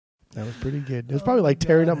That was pretty good. It was probably like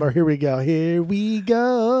tearing up our Here We Go. Here we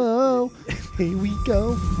go. Here we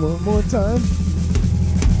go. One more time.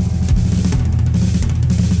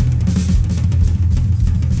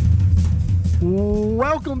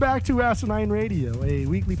 Welcome back to Asinine Radio, a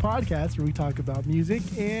weekly podcast where we talk about music,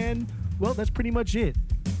 and, well, that's pretty much it.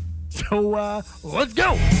 So, let's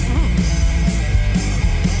go!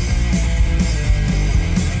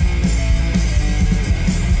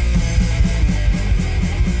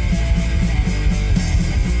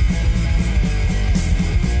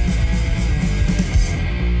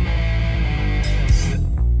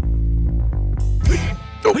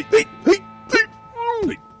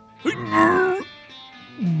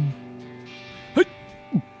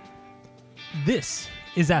 This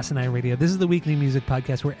is Asinine Radio. This is the weekly music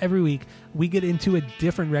podcast where every week we get into a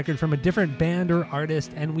different record from a different band or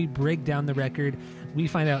artist, and we break down the record. We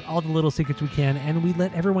find out all the little secrets we can, and we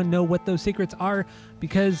let everyone know what those secrets are,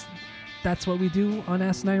 because that's what we do on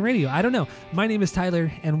Asinine Radio. I don't know. My name is Tyler,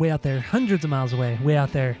 and way out there, hundreds of miles away, way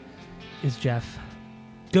out there, is Jeff.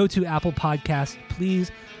 Go to Apple Podcasts. Please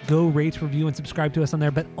go rate, review, and subscribe to us on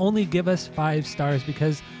there, but only give us 5 stars,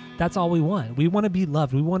 because that's all we want. We want to be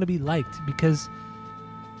loved. We want to be liked, because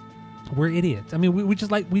we're idiots. I mean, we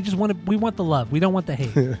want the love. We don't want the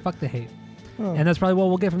hate. Fuck the hate. Oh. And that's probably what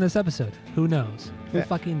we'll get from this episode. Who knows? Who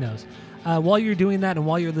fucking knows? While you're doing that and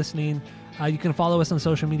while you're listening, you can follow us on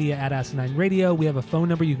social media at Asinine Radio. We have a phone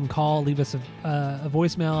number you can call. Leave us a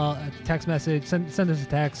voicemail, a text message. Send us a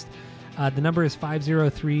text. The number is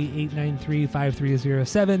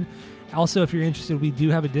 503-893-5307. Also, if you're interested, we do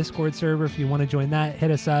have a Discord server. If you want to join that,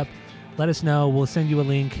 hit us up. Let us know. We'll send you a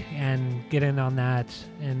link and get in on that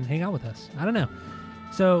and hang out with us. I don't know.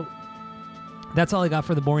 So that's all I got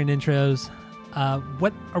for the boring intros.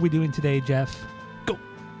 What are we doing today, Jeff? Go.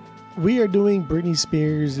 We are doing Britney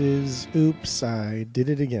Spears' "Oops, I Did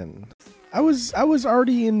It Again." I was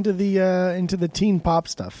already into the teen pop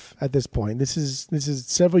stuff at this point. This is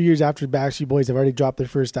several years after the Backstreet Boys have already dropped their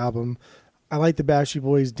first album. I liked the Backstreet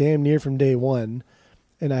Boys damn near from day one,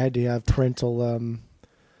 and I had to have parental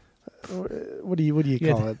what do you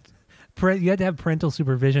call it? You had to have parental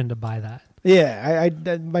supervision to buy that. Yeah,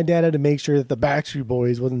 my dad had to make sure that the Backstreet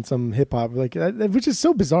Boys wasn't some hip hop, which is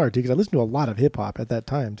so bizarre too, because I listened to a lot of hip hop at that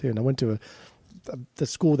time too, and I went to the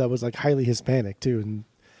school that was like highly Hispanic too, and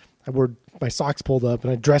I wore my socks pulled up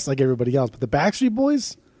and I dressed like everybody else. But the Backstreet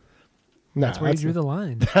Boys, that's where you drew the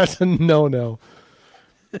line. That's a no.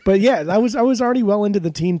 But yeah, I was already well into the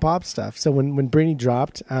teen pop stuff. So when Britney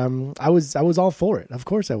dropped, I was all for it. Of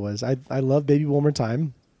course I was. I love Baby One More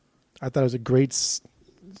Time. I thought it was a great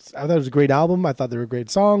album. I thought there were great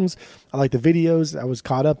songs. I liked the videos. I was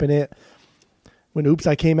caught up in it. When Oops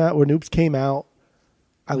came out,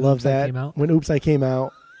 I loved that. When Oops I Came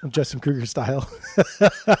Out, Justin Kruger style.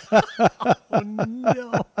 Oh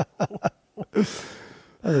no. That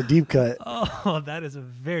was a deep cut. Oh, that is a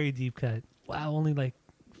very deep cut. Wow, only like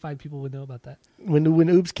 5 people would know about that. When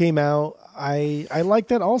Oops came out, I liked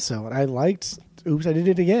that also. And I liked Oops, I Did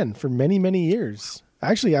It Again for many, many years.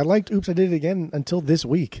 Actually, I liked Oops, I Did It Again until this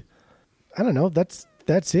week. I don't know. That's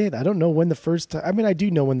it. I don't know when the first time. I mean, I do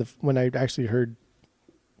know when I actually heard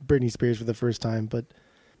Britney Spears for the first time, but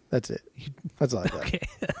that's it. That's all I got. Okay.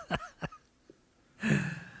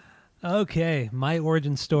 Okay, my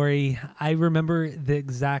origin story. I remember the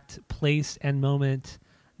exact place and moment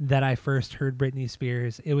that I first heard Britney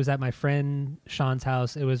Spears. It was at my friend Sean's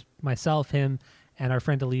house. It was myself, him, and our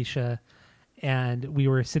friend Alicia. And we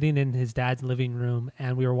were sitting in his dad's living room,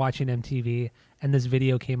 and we were watching MTV, and this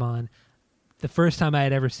video came on. The first time I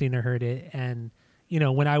had ever seen or heard it. And, you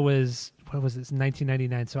know, when I was,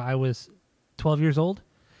 1999, so I was 12 years old.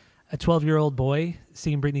 A 12-year-old boy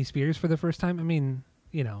seeing Britney Spears for the first time. I mean,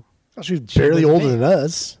 you know. Well, she was barely older than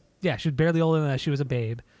us. Yeah, she was barely older than us. She was a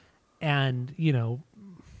babe. And, you know,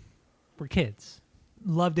 we're kids.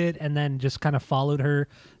 Loved it, and then just kind of followed her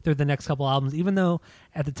through the next couple albums, even though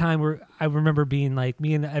at the time I remember being like,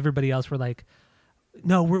 me and everybody else were like,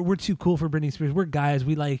 no, we're too cool for Britney Spears. We're guys.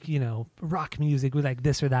 We like, you know, rock music. We like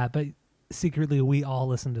this or that. But secretly, we all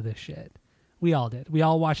listened to this shit. We all did. We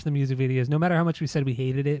all watched the music videos. No matter how much we said we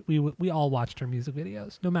hated it, we all watched her music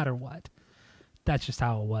videos, no matter what. That's just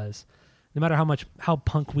how it was. No matter how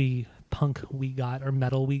punk we got or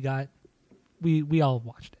metal we got, we all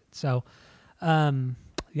watched it. So,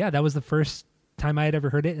 yeah, that was the first time I had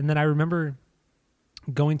ever heard it. And then I remember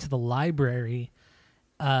going to the library,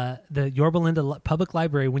 the Yorba Linda Public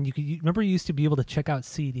Library, when you remember you used to be able to check out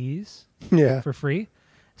CDs for free.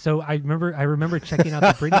 So I remember checking out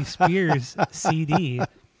the Britney Spears CD,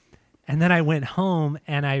 and then I went home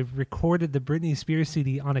and I recorded the Britney Spears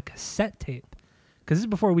CD on a cassette tape, because this is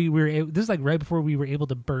before this is like right before we were able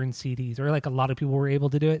to burn CDs, or like a lot of people were able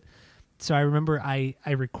to do it. So I remember I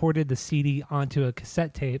recorded the CD onto a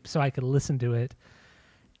cassette tape so I could listen to it.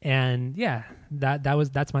 And yeah,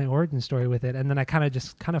 that's my origin story with it. And then I kind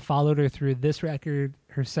of followed her through this record,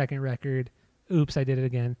 her second record, Oops, I Did It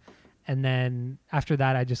Again. And then after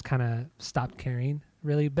that, I just kind of stopped caring,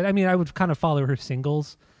 really. But I mean, I would kind of follow her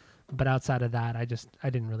singles, but outside of that, I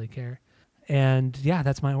didn't really care. And yeah,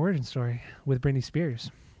 that's my origin story with Britney Spears.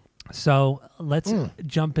 So let's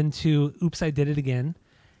jump into Oops, I Did It Again.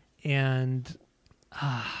 And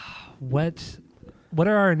what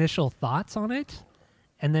are our initial thoughts on it?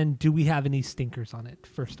 And then do we have any stinkers on it,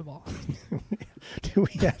 first of all? Do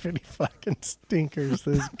we have any fucking stinkers,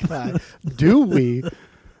 this guy? Do we?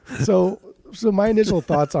 So my initial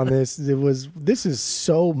thoughts on this, this is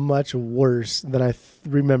so much worse than I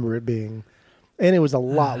remember it being. And it was a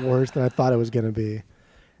lot worse than I thought it was going to be.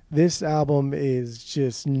 This album is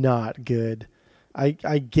just not good. I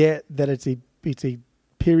get that it's a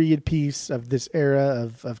period piece of this era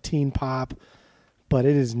of teen pop, but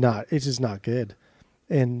it's just not good.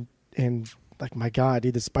 And like, my God,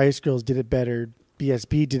 dude, the Spice Girls did it better.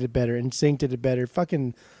 BSB did it better. NSYNC did it better.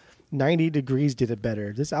 Fucking 98 Degrees did it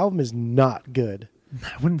better. This album is not good.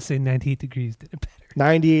 I wouldn't say 98 Degrees did it better.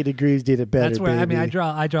 98 Degrees did it better. That's where, baby. I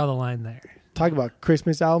draw the line there. Talk about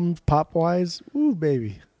Christmas albums, pop wise. Ooh,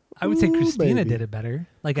 baby. I would say Christina baby. did it better.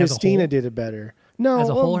 Like Christina as a whole, did it better. No, as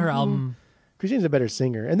a whole, her album. Christina's a better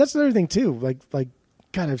singer, and that's another thing too. Like,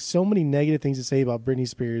 God, I have so many negative things to say about Britney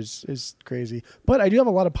Spears. Is crazy, but I do have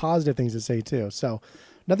a lot of positive things to say too. So,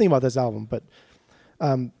 nothing about this album, but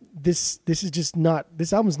this is just not.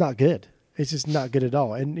 This album's not good. It's just not good at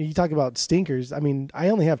all. And you talk about stinkers. I mean, I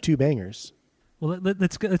only have 2 bangers. Well,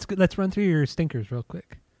 let's run through your stinkers real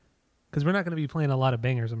quick, because we're not going to be playing a lot of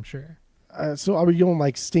bangers, I'm sure. So are we going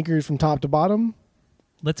like stinkers from top to bottom?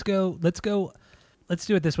 Let's go. Let's do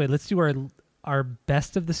it this way. Let's do our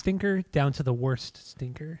best of the stinker down to the worst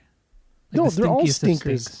stinker. Like they're all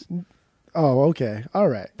stinkers. Oh, okay. All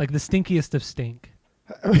right. Like the stinkiest of stink.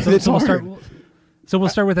 So we'll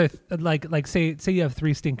start with a like say you have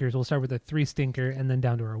 3 stinkers. We'll start with a 3 stinker and then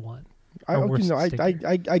down to our 1.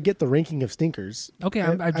 I get the ranking of stinkers. Okay,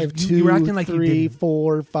 I have 2, you were acting like 3, you didn't.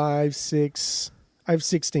 4, 5, 6. I have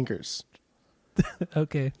 6 stinkers.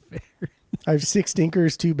 Okay, fair. I have 6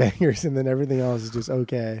 stinkers, 2 bangers, and then everything else is just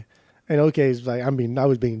okay. And okay is like I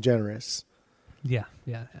was being generous. Yeah.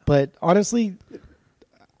 But honestly,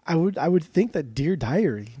 I would think that Dear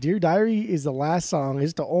Diary is the last song.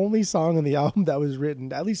 It's the only song on the album that was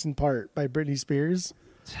written, at least in part, by Britney Spears.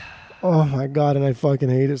 Oh my God, and I fucking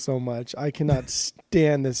hate it so much. I cannot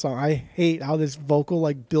stand this song. I hate how this vocal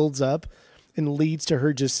like builds up and leads to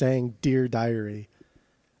her just saying Dear Diary.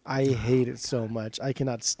 I hate it so much. I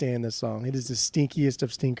cannot stand this song. It is the stinkiest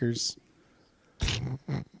of stinkers.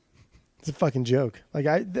 It's a fucking joke. Like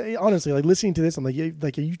honestly, like listening to this, I'm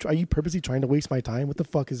like, are you purposely trying to waste my time? What the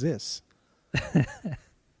fuck is this? I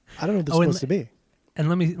don't know what this is supposed to be. And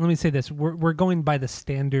let me say this: we're going by the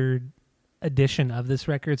standard edition of this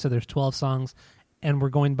record, so there's 12 songs, and we're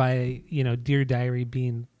going by Dear Diary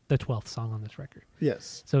being the 12th song on this record.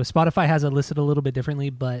 Yes. So Spotify has it listed a little bit differently,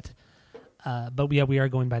 but we are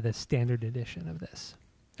going by the standard edition of this,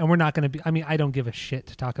 and we're not going to be. I mean, I don't give a shit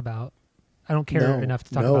to talk about. I don't care enough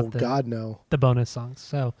to talk about the bonus songs.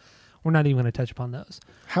 So we're not even going to touch upon those.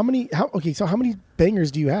 How many bangers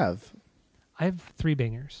do you have? I have 3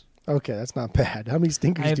 bangers. Okay, that's not bad. How many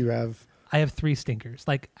stinkers do you have? I have 3 stinkers,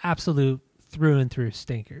 like absolute through and through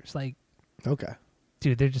stinkers. Like, okay,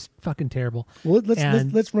 dude, they're just fucking terrible. Well,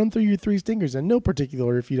 let's run through your 3 stinkers in no particular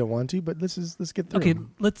order if you don't want to, but let's get through. Okay,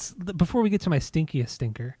 them. Before we get to my stinkiest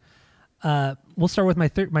stinker, we'll start with my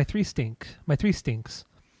 3 stinks.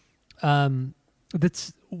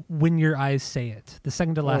 That's When Your Eyes Say It, the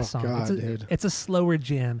second to last song. God, it's a slower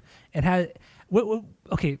jam. It had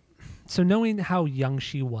okay. So knowing how young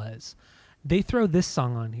she was, they throw this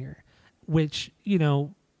song on here, which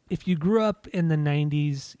if you grew up in the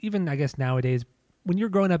 90s, even I guess nowadays, when you're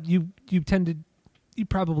growing up, you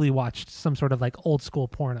probably watched some sort of like old school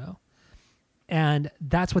porno, and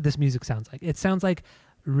that's what this music sounds like. It sounds like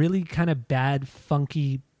really kind of bad,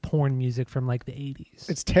 funky porn music from like the 80s.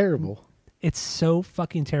 It's terrible. It's so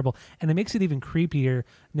fucking terrible. And it makes it even creepier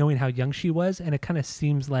knowing how young she was. And it kind of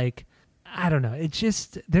seems like, I don't know. It's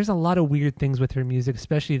just, there's a lot of weird things with her music,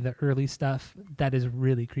 especially the early stuff that is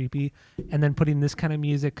really creepy. And then putting this kind of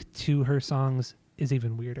music to her songs is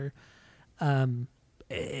even weirder.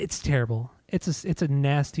 It's terrible. It's a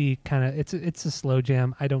nasty kind of, it's a slow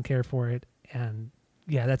jam. I don't care for it. And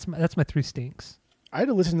yeah, that's my 3 stinks. I had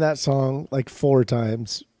to listen to that song like 4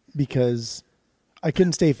 times because I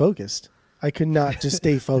couldn't stay focused. I could not just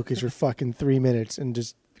stay focused for fucking 3 minutes and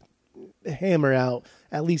just hammer out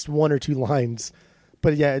at least one or two lines.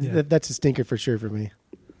 But yeah. That's a stinker for sure for me.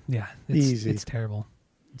 Yeah, easy. It's terrible.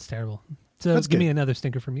 It's terrible. So give me another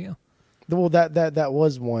stinker from you. Well, that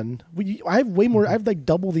was one. I have way more. I have like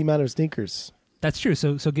double the amount of stinkers. That's true.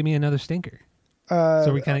 So give me another stinker.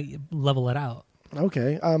 So we kind of level it out.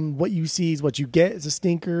 Okay. What you see is what you get is a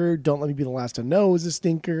stinker. Don't let me be the last to know is a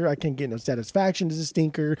stinker. I can't get no satisfaction is a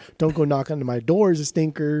stinker. Don't go knock on my door is a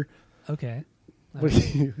stinker. Okay. Where do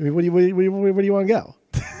you want to go?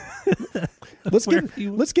 Let's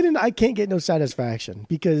get into I can't get no satisfaction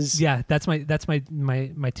because that's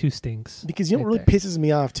my two stinks. Because you know what really pisses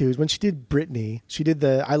me off too is when she did Britney. She did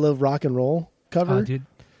the I Love Rock and Roll cover. Oh, dude.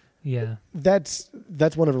 Yeah. That's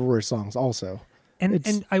one of her worst songs also.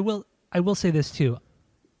 And I will say this too.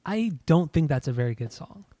 I don't think that's a very good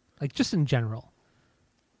song. Like just in general.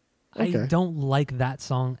 Okay. I don't like that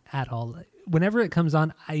song at all. Whenever it comes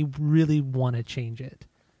on, I really want to change it.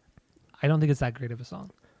 I don't think it's that great of a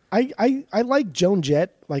song. I like Joan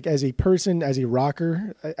Jett like as a person, as a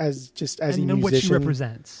rocker, as a musician. What she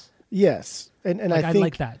represents. Yes. And like, I think,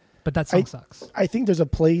 like that. But that song sucks. I think there's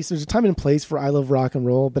a time and place for I Love Rock and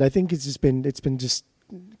Roll, but I think it's been because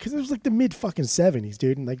it was like the mid fucking 70s,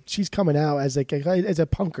 dude, and like she's coming out as like as a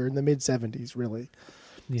punker in the mid 70s, really.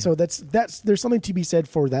 Yeah. So that's there's something to be said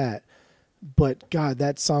for that. But God,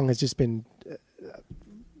 that song has just been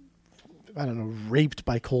I don't know, raped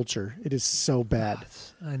by culture. It is so bad.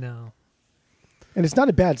 I know. And it's not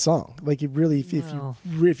a bad song. Like it really,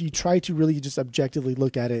 if you try to really just objectively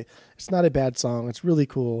look at it, it's not a bad song. It's really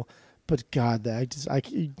cool. But God, I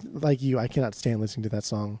cannot stand listening to that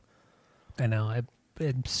song. I know.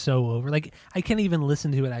 I'm so over. Like I can't even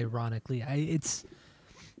listen to it ironically.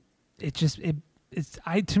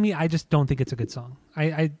 To me, I just don't think it's a good song.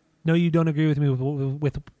 I know you don't agree with me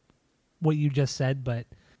with what you just said, but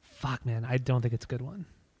fuck, man, I don't think it's a good one.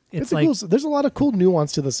 It's like there's a lot of cool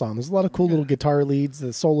nuance to the song. There's a lot of cool little guitar leads.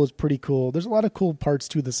 The solo is pretty cool. There's a lot of cool parts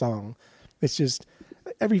to the song. It's just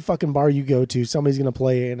every fucking bar you go to, somebody's gonna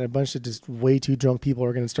play it, and a bunch of just way too drunk people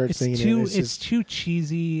are gonna start singing it. It's too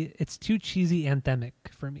cheesy. It's too cheesy anthemic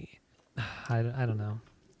for me. I don't know.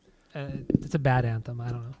 It's a bad anthem. I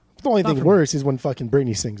don't know. The only thing worse is when fucking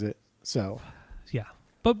Britney sings it. So yeah.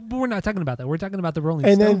 But we're not talking about that. We're talking about the Rolling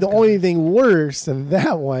Stones. And then the only thing worse than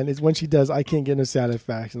that one is when she does I Can't Get No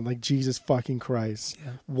Satisfaction. Like, Jesus fucking Christ.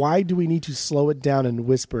 Yeah. Why do we need to slow it down and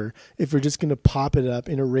whisper if we're just going to pop it up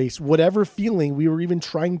and erase whatever feeling we were even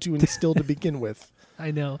trying to instill to begin with?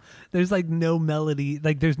 I know. There's like no melody.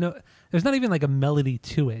 Like there's not even like a melody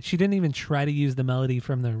to it. She didn't even try to use the melody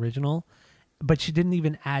from the original, but she didn't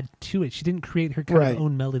even add to it. She didn't create her kind of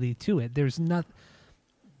own melody to it. The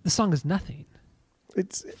song is nothing.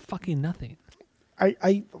 It's fucking nothing.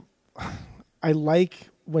 I like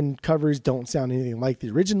when covers don't sound anything like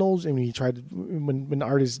the originals, and when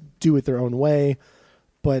artists do it their own way.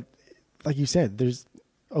 But like you said,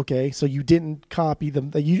 so you didn't copy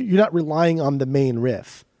them. You're not relying on the main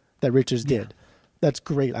riff that Richards did. That's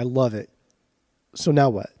great. I love it. So now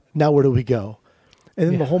what? Now where do we go?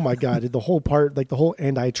 And then oh my God, the whole part, like the whole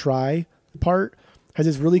 "And I Try" part, has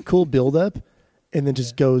this really cool build up. And then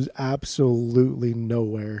just goes absolutely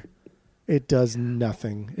nowhere. It does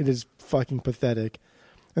nothing. It is fucking pathetic.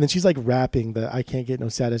 And then she's like rapping the I Can't Get No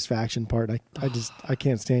Satisfaction part. I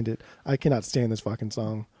can't stand it. I cannot stand this fucking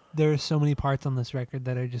song. There are so many parts on this record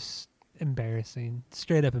that are just embarrassing.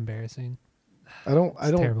 Straight up embarrassing.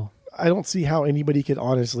 Terrible. I don't see how anybody could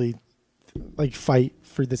honestly like fight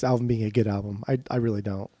for this album being a good album. I really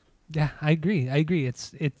don't. Yeah, I agree.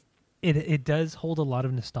 It does hold a lot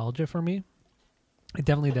of nostalgia for me. It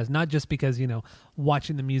definitely does. Not just because,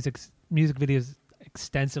 watching the music videos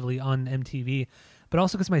extensively on MTV, but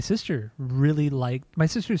also because my sister my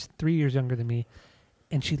sister's 3 years younger than me,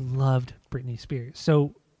 and she loved Britney Spears.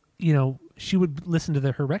 So, she would listen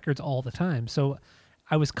to her records all the time. So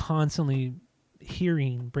I was constantly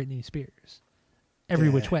hearing Britney Spears every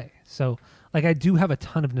which way. So like I do have a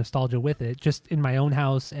ton of nostalgia with it, just in my own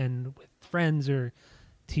house and with friends or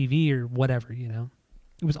TV or whatever,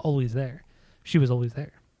 It was always there. She was always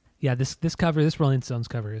there. Yeah, this cover, this Rolling Stones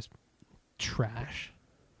cover is trash.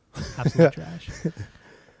 Absolute trash.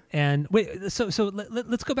 And wait, so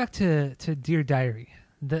let's go back to Dear Diary,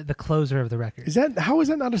 the closer of the record. How is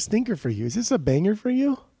that not a stinker for you? Is this a banger for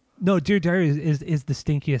you? No, Dear Diary is the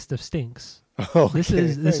stinkiest of stinks. Oh, this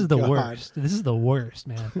is the worst. This is the worst,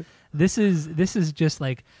 man. This is just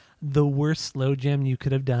like the worst slow jam you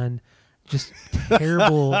could have done. just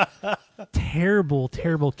terrible, terrible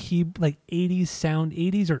like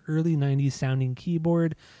 80s or early 90s sounding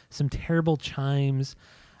keyboard, some terrible chimes.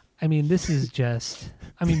 I mean, this is just,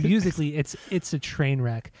 I mean, musically, it's a train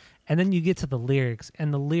wreck. And then you get to the lyrics,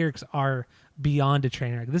 and the lyrics are beyond a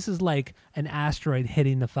train wreck. This is like an asteroid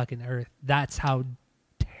hitting the fucking earth. That's how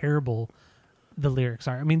terrible the lyrics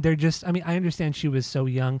are. I mean, they're just, I mean, I understand she was so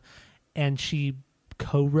young and she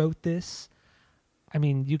co-wrote this. I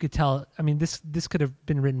mean, you could tell, I mean, this could have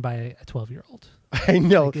been written by a 12-year-old. I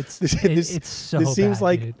know. Like it's so this seems bad,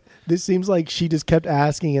 like dude. This seems like she just kept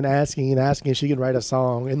asking and asking and asking if she could write a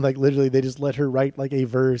song, and like literally they just let her write like a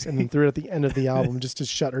verse and then threw it at the end of the album just to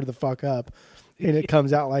shut her the fuck up. And it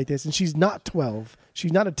comes out like this, and she's not 12.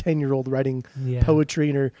 She's not a 10-year-old writing poetry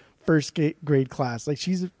in her first grade class. Like,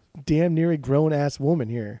 she's damn near a grown ass woman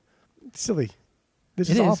here. It's silly. This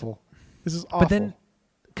is awful. This is awful. But then,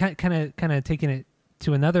 kind of taking it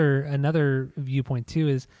to another viewpoint too,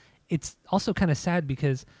 is it's also kind of sad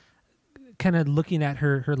because kind of looking at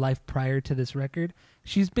her life prior to this record,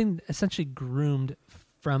 she's been essentially groomed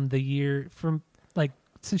from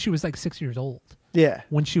since she was like 6 years old. Yeah.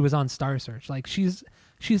 When she was on Star Search, like she has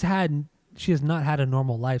not had a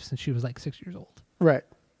normal life since she was like 6 years old. Right.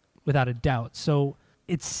 Without a doubt. So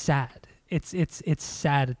it's sad. It's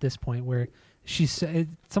sad at this point where it's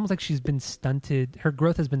almost like she's been stunted. Her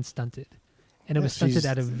growth has been stunted, and it was stunted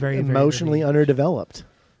at a very emotionally very underdeveloped.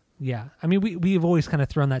 Yeah, I mean, we've always kind of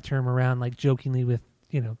thrown that term around, like jokingly with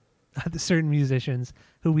certain musicians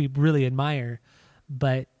who we really admire,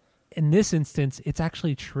 but in this instance, it's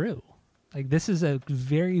actually true. Like, this is a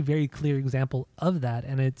very, very clear example of that,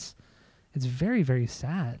 and it's very, very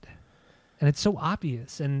sad, and it's so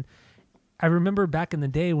obvious. And I remember back in the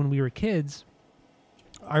day when we were kids,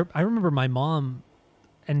 I remember my mom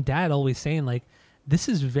and dad always saying, like, this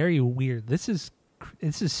is very weird. This is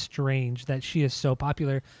strange that she is so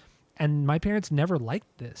popular. And my parents never liked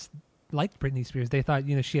Britney Spears. They thought,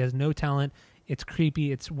 she has no talent. It's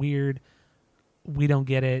creepy. It's weird. We don't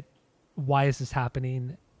get it. Why is this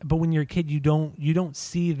happening? But when you're a kid, you don't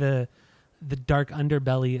see the dark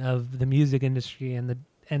underbelly of the music industry and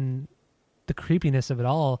the creepiness of it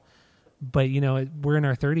all. But we're in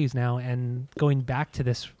our 30s now, and going back to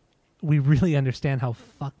this, we really understand how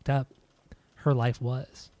fucked up her life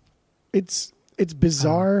was. It's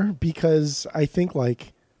bizarre because I think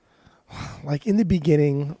like in the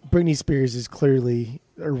beginning, Britney Spears was clearly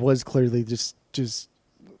just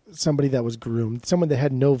somebody that was groomed, someone that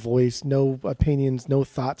had no voice, no opinions, no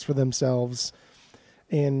thoughts for themselves.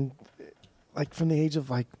 And like from the age of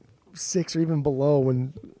like 6 or even below,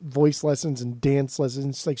 when voice lessons and dance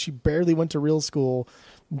lessons, like she barely went to real school,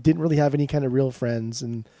 didn't really have any kind of real friends.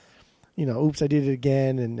 And, Oops, I Did It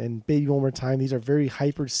Again and Baby One More Time. These are very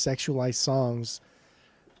hyper sexualized songs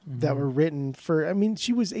that were written for, I mean,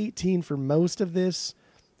 she was 18 for most of this,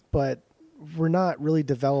 but we're not really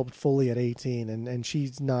developed fully at 18. And she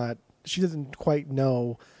doesn't quite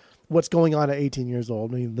know what's going on at 18 years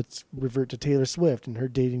old. I mean, let's revert to Taylor Swift and her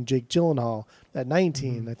dating Jake Gyllenhaal at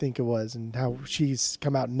 19, I think it was, and how she's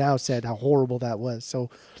come out and now said how horrible that was. So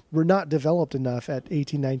we're not developed enough at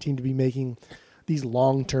 18, 19 to be making these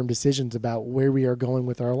long-term decisions about where we are going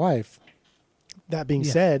with our life. That being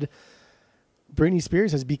said, Britney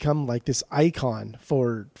Spears has become like this icon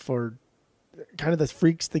for kind of the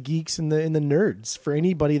freaks, the geeks, and the nerds, for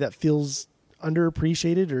anybody that feels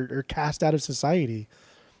underappreciated or cast out of society.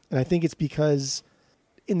 And I think it's because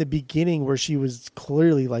in the beginning, where she was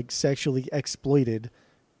clearly like sexually exploited,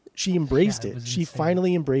 she embraced it. She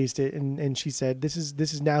finally embraced it, and she said, "This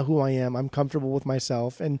is now who I am. I'm comfortable with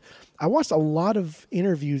myself." And I watched a lot of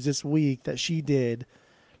interviews this week that she did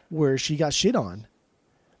where she got shit on.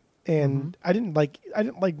 And I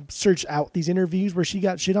didn't search out these interviews where she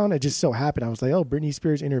got shit on. It just so happened I was like, oh, Britney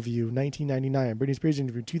Spears interview 1999, Britney Spears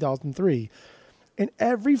interview 2003. And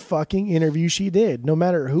every fucking interview she did, no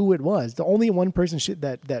matter who it was, the only one person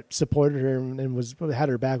that supported her and had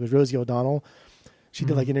her back was Rosie O'Donnell. She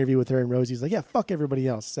did like an interview with her, and Rosie's like, yeah, fuck everybody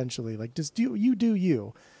else, essentially. Like, just do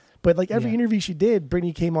you. But like every interview she did,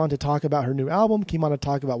 Britney came on to talk about her new album, came on to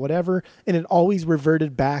talk about whatever, and it always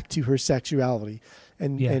reverted back to her sexuality.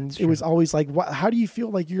 And it was always like, how do you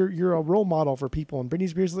feel like you're a role model for people? And Britney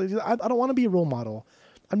Spears, I don't want to be a role model.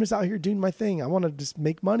 I'm just out here doing my thing. I want to just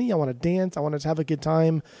make money. I want to dance. I want to have a good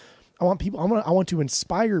time. I want to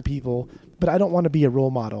inspire people, but I don't want to be a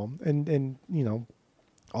role model. And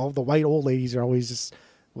all the white old ladies are always just,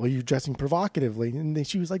 well, you're dressing provocatively. And then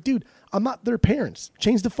she was like, dude, I'm not their parents.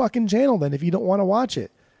 Change the fucking channel then if you don't want to watch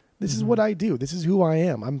it. This is what I do. This is who I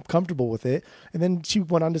am. I'm comfortable with it. And then she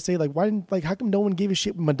went on to say, like, how come no one gave a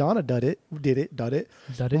shit when Madonna did it?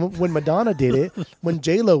 When Madonna did it, when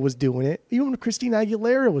J-Lo was doing it, even when Christina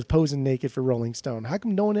Aguilera was posing naked for Rolling Stone. How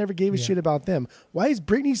come no one ever gave a shit about them? Why has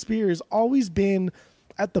Britney Spears always been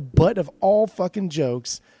at the butt of all fucking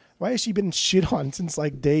jokes? Why has she been shit on since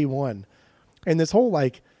like day one? And this whole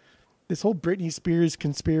Britney Spears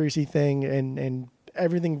conspiracy thing and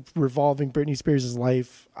everything revolving Britney Spears'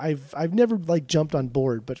 life, I've never like jumped on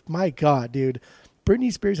board, but my God, dude,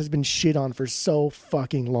 Britney Spears has been shit on for so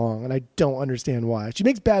fucking long, and I don't understand why. She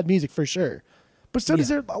makes bad music for sure, but so does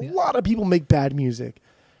there a lot of people make bad music.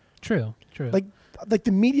 True. Like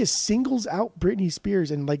the media singles out Britney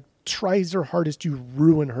Spears and like tries their hardest to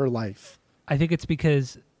ruin her life. I think it's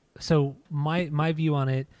because, so my view on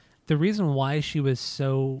it, the reason why she was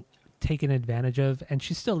so taken advantage of, and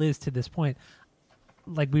she still is to this point,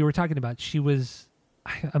 like we were talking about, she was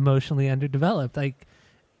emotionally underdeveloped. Like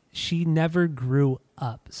she never grew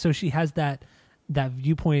up. So she has that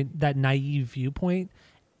viewpoint, that naive viewpoint.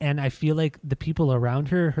 And I feel like the people around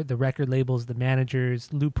her, the record labels, the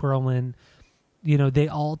managers, Lou Pearlman, you know, they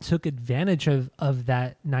all took advantage of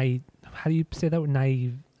that naive. How do you say that word?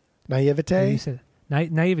 Naivete? How do you say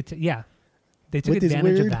that? Naivete. Yeah. They took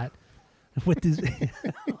advantage of that. With this.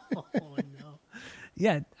 Oh, no.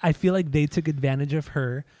 Yeah. I feel like they took advantage of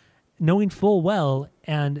her knowing full well,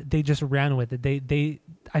 and they just ran with it.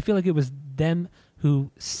 I feel like it was them who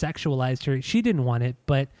sexualized her. She didn't want it,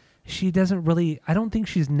 but she doesn't really, I don't think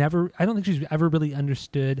she's ever really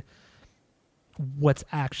understood what's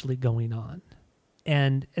actually going on.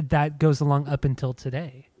 And that goes along up until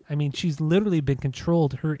today. I mean, she's literally been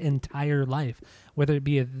controlled her entire life, whether it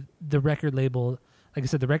be the record label, like I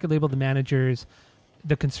said, the record label, the managers,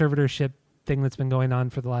 the conservatorship thing that's been going on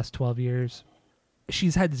for the last 12 years.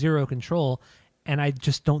 She's had zero control, and I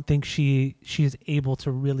just don't think she is able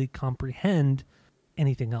to really comprehend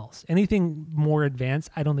anything else. Anything more advanced,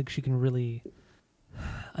 I don't think she can really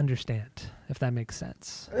understand, if that makes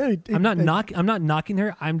sense. I'm not knocking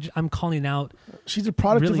her. I'm calling out. She's a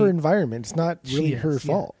product of her environment. It's not really her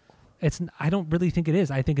fault. I don't really think it is.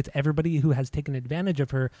 I think it's everybody who has taken advantage of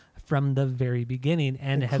her from the very beginning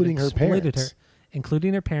and have exploited her,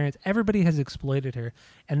 including her parents. Everybody has exploited her.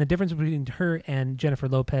 And the difference between her and Jennifer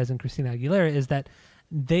Lopez and Christina Aguilera is that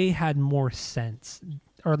they had more sense,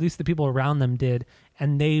 or at least the people around them did,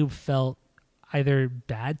 and they felt either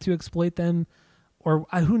bad to exploit them, or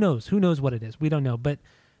who knows what it is. We don't know. But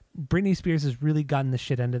Britney Spears has really gotten the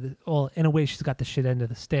shit end of in a way, she's got the shit end of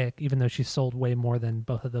the stick, even though she's sold way more than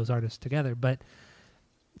both of those artists together. But,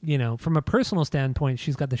 you know, from a personal standpoint,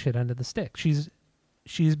 she's got the shit end of the stick. She's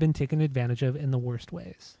been taken advantage of in the worst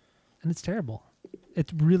ways. And it's terrible.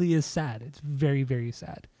 It really is sad. It's very, very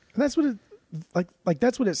sad. And that's what it, like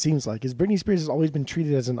that's what it seems like, is Britney Spears has always been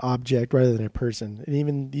treated as an object rather than a person.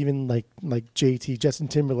 And even like JT, Justin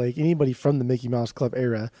Timberlake, anybody from the Mickey Mouse Club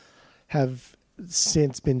era have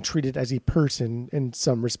since been treated as a person in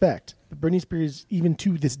some respect. But Britney Spears, even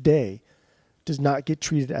to this day, does not get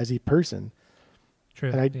treated as a person. True.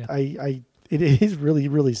 And it is really,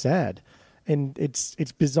 really sad. And it's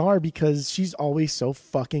bizarre because she's always so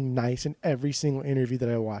fucking nice in every single interview that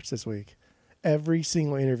I watched this week. Every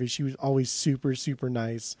single interview, she was always super, super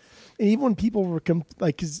nice. And even when people were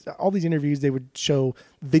because all these interviews, they would show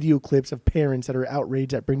video clips of parents that are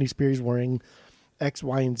outraged at Britney Spears wearing X,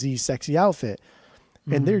 Y, and Z sexy outfit.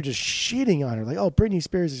 And they're just shitting on her. Like, oh, Britney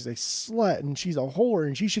Spears is a slut and she's a whore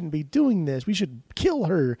and she shouldn't be doing this. We should kill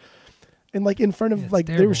her. And like in front of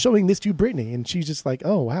they were showing this to Britney, and she's just like,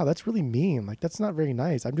 oh, wow, that's really mean. Like, that's not very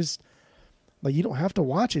nice. I'm just like, you don't have to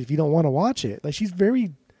watch it if you don't want to watch it. Like, she's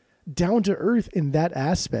very down to earth in that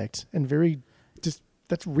aspect, and very just,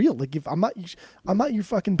 that's real. Like, if I'm not your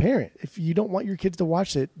fucking parent. If you don't want your kids to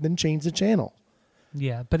watch it, then change the channel.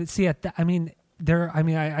 Yeah. But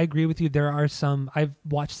I agree with you. There are I've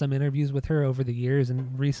watched some interviews with her over the years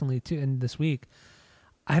and recently too, and this week.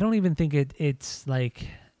 I don't even think it's like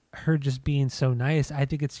her just being so nice. I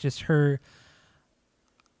think it's just her.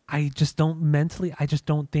 I just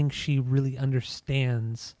don't think she really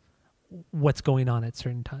understands what's going on at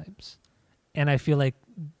certain times. And I feel like,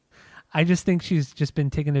 I just think she's just been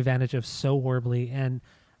taken advantage of so horribly. And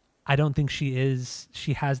I don't think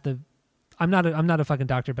I'm not a fucking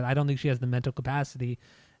doctor, but I don't think she has the mental capacity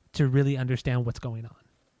to really understand what's going on.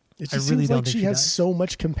 It just seems like she has so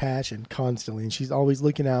much compassion constantly, and she's always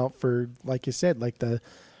looking out for, like you said, like the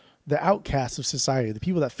outcasts of society, the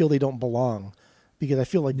people that feel they don't belong. Because I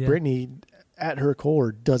feel like Britney, at her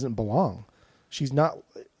core, doesn't belong. She's not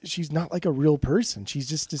like a real person. She's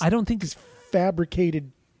just this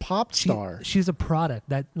fabricated pop star. She's a product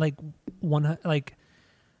that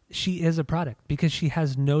she is a product because she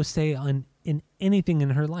has no say in anything in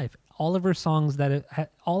her life. All of her songs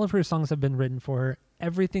have been written for her.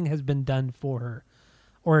 Everything has been done for her,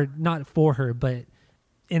 or not for her, but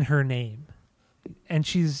in her name. And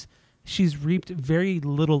she's reaped very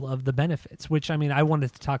little of the benefits, which, I mean, I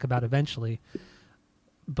wanted to talk about eventually,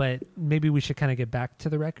 but maybe we should kind of get back to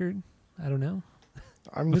the record. I don't know.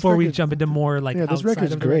 Before we jump into more like this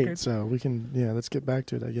record's great, record. so we can let's get back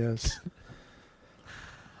to it, I guess.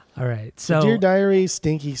 All right, so Dear Diary,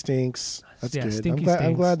 Stinky Stinks. That's good. Stinky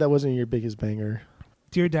I'm glad that wasn't your biggest banger.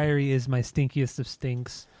 Dear Diary is my stinkiest of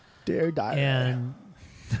stinks. Dear Diary, and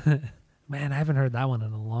man, I haven't heard that one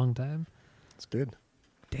in a long time. It's good.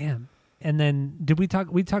 Damn. And then we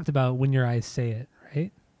talked about When Your Eyes Say It,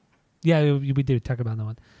 right? Yeah, we did talk about that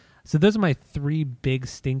one. So those are my 3 big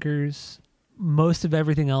stinkers. Most of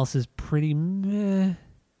everything else is pretty meh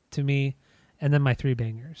to me. And then my 3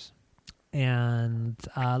 bangers. And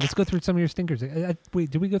let's go through some of your stinkers.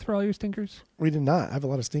 Wait, did we go through all your stinkers? We did not. I have a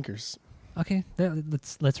lot of stinkers. Okay,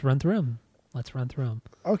 let's run through them.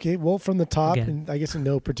 Okay, well, from the top, and I guess in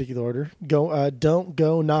no particular order. Don't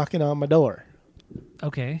go knocking on my door.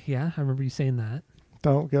 Okay, yeah, I remember you saying that.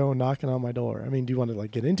 Don't go knocking on my door. I mean, do you want to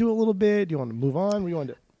get into it a little bit? Do you want to move on? What do you want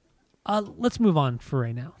to do? Let's move on for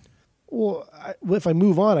right now. Well, if I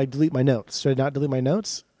move on, I delete my notes. Should I not delete my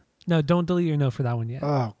notes? No, don't delete your note for that one yet.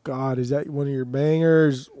 Oh, God, is that one of your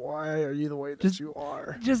bangers? Why are you the way that you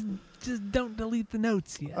are? Just don't delete the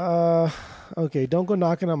notes yet. Okay, don't go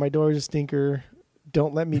knocking on my door is a stinker.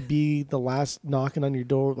 Don't let me be the last knocking on your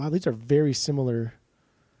door. Wow, these are very similar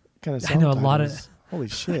kind of song I know titles. a lot of... Holy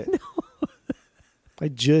shit. I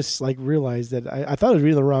just realized that I thought I was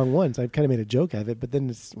reading the wrong ones. I kind of made a joke of it, but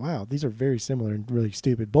then wow, these are very similar and really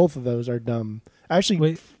stupid. Both of those are dumb.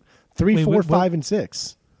 Actually, 3, 4, 5, and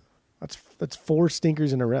 6. That's 4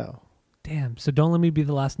 stinkers in a row. Damn. So don't let me be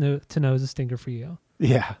the last to know is a stinker for you.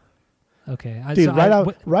 Yeah. Okay. Dude,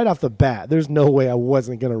 right off the bat, there's no way I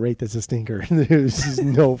wasn't going to rate this a stinker. There's just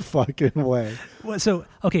no fucking way. Well, so,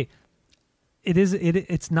 okay.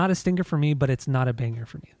 It's not a stinker for me, but it's not a banger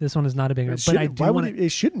for me. This one is not a banger. But I do it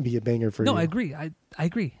shouldn't be a banger for you. No, I agree. I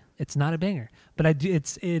agree. It's not a banger. But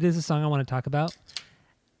it is a song I want to talk about.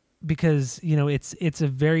 Because it's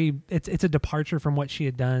a departure from what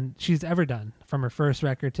she's ever done from her first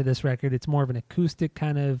record to this record. It's more of an acoustic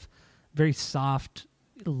kind of very soft.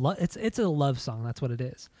 It's a love song. That's what it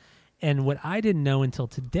is. And what I didn't know until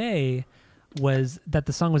today was that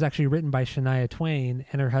the song was actually written by Shania Twain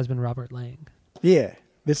and her husband Robert Lang. Yeah,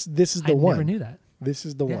 this is the one. I never knew that. This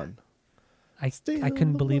is the one. I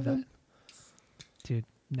couldn't believe that, dude.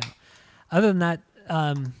 No. Other than that,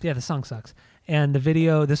 the song sucks. And the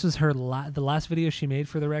video, this was her the last video she made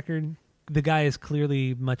for the record. The guy is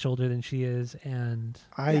clearly much older than she is, and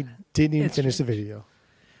I didn't even finish the video.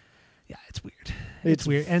 Yeah, it's weird. It's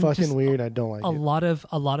weird. Fucking and weird. I don't like it.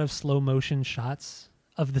 A lot of slow motion shots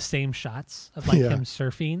of the same shots of him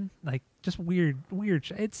surfing, just weird.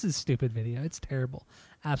 It's a stupid video. It's terrible,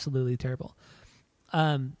 absolutely terrible.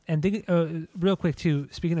 And real quick too.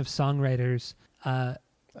 Speaking of songwriters,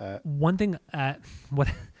 one thing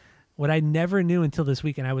what I never knew until this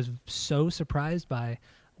week, and I was so surprised by,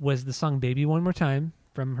 was the song "Baby One More Time"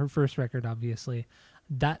 from her first record. Obviously,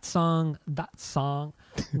 that song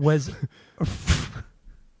was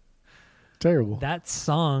terrible. That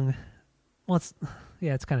song, well,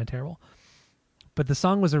 it's kind of terrible. But the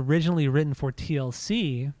song was originally written for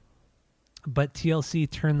TLC, but TLC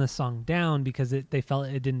turned the song down because they felt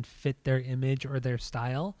it didn't fit their image or their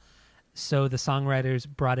style. So the songwriters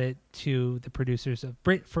brought it to the producers of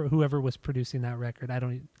for whoever was producing that record.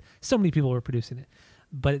 So many people were producing it,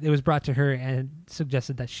 but it was brought to her and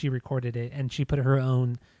suggested that she recorded it, and she put her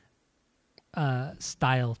own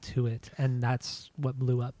style to it, and that's what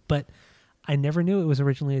blew up. But I never knew it was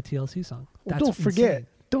originally a TLC song. Well, don't forget.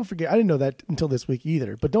 I didn't know that until this week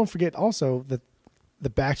either. But don't forget also that the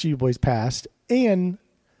Backstreet Boys passed, and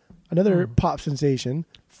another pop sensation,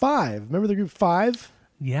 Five. Remember the group Five?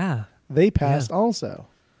 Yeah. They passed also.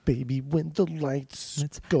 Baby, when the lights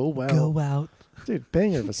go out. Go out. Dude,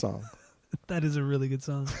 banger of a song. That is a really good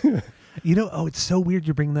song. It's so weird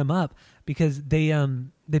you bring them up because they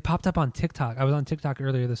popped up on TikTok. I was on TikTok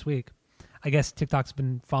earlier this week. I guess TikTok's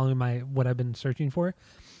been following what I've been searching for.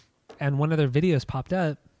 And one of their videos popped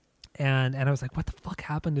up and I was like, what the fuck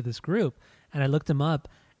happened to this group? And I looked them up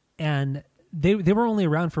and they were only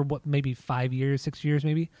around for maybe 5 years, 6 years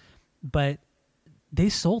maybe. But they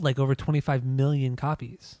sold over 25 million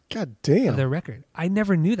copies. God damn. Of their record. I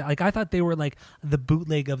never knew that. I thought they were the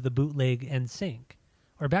bootleg of the bootleg NSYNC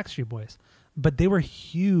or Backstreet Boys. but they were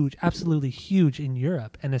huge, absolutely huge in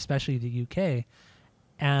Europe and especially the UK.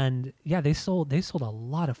 And yeah, they sold a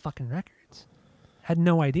lot of fucking records. Had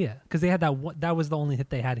no idea because they had that was the only hit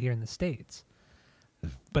they had here in the States.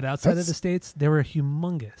 But outside of the States, they were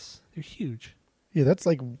humongous. They're huge. Yeah, that's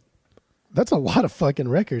a lot of fucking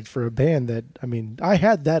records for a band that, I mean, I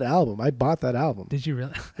had that album. I bought that album. Did you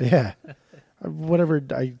really? Yeah. Whatever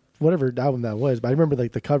album that was, but I remember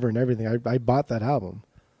like the cover and everything. I bought that album.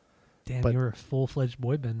 Damn, you were a full-fledged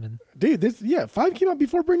boy band man. Dude, Five came out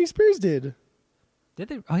before Britney Spears did. Did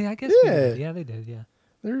they? Oh yeah, I guess. Yeah. Yeah, they did. Yeah.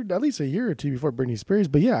 They're at least a year or two before Britney Spears.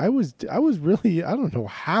 But yeah, I was really, I don't know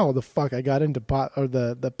how the fuck I got into pop or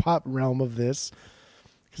the pop realm of this,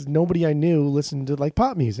 because nobody I knew listened to like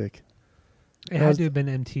pop music. It had to have been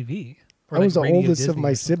MTV. I was the oldest of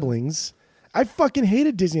my siblings. I fucking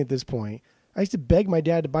hated Disney at this point. I used to beg my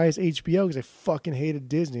dad to buy us HBO because I fucking hated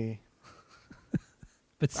Disney.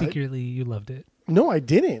 But secretly, you loved it. No, I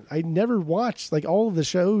didn't. I never watched like all of the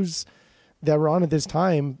shows that were on at this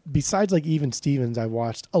time. Besides like Even Stevens, I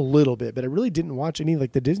watched a little bit, but I really didn't watch any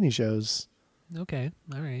like the Disney shows. Okay,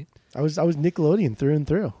 all right. I was Nickelodeon through and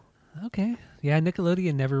through. Okay, yeah.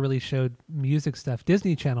 Nickelodeon never really showed music stuff.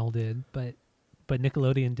 Disney Channel did, but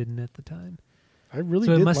Nickelodeon didn't at the time. I really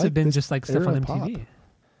so did it must like have been just like stuff on pop. MTV.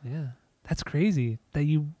 Yeah, that's crazy that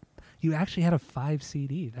you actually had a 5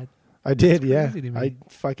 CD. I did, that's yeah. crazy to me.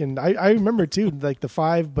 I remember too, like the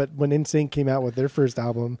 5. But when NSYNC came out with their first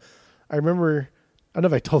album, I remember. I don't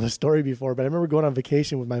know if I told this story before, but I remember going on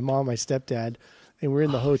vacation with my mom, my stepdad, and we're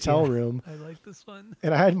in the hotel room. I like this one.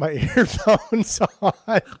 And I had my earphones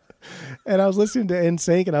on, and I was listening to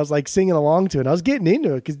NSYNC, and I was like singing along to it. And I was getting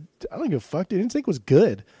into it because I don't give a fuck, dude. NSYNC was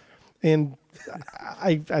good. And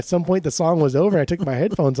I at some point the song was over, and I took my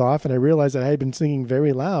headphones off, and I realized that I had been singing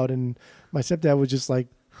very loud. And my stepdad was just like,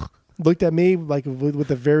 looked at me like with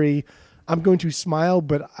a very, I'm going to smile,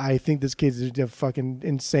 but I think this kid's a fucking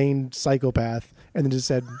insane psychopath. And then just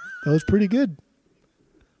said, that was pretty good.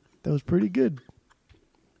 That was pretty good.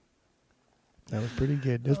 That was pretty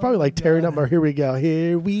good. It was probably like tearing up our here we go.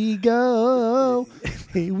 Here we go.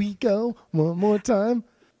 Here we go. One more time.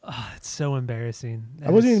 Oh, it's so embarrassing.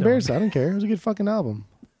 I wasn't even embarrassed. I don't care. It was a good fucking album.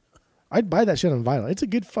 I'd buy that shit on vinyl. It's a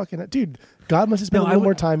good fucking dude. God must have spent a little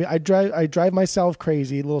more time. I drive myself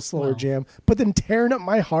crazy, a little slower jam. But then tearing up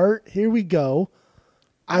my heart. Here we go.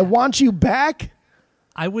 I want you back.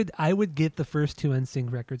 I would get the first 2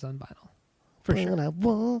 NSYNC records on vinyl, for sure. I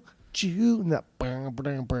want you. And that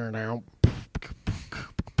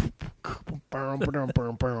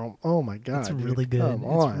oh my god, it's really good.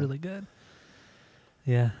 It's really good.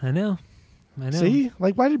 Yeah, I know. See,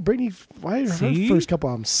 like, why did her first couple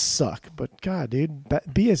albums suck? But God, dude,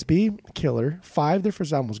 BSB killer. 5, their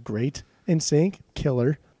first album was great. NSYNC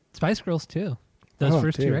killer. Spice Girls too. Those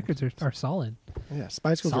first 2 records are solid. Yeah,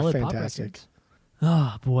 Spice Girls are fantastic.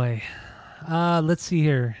 Oh boy, let's see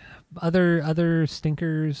here. Other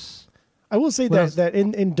stinkers. I will say that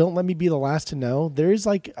in Don't Let Me Be the Last to Know, there is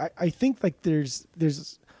like I think like they're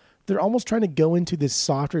almost trying to go into this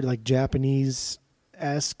softer like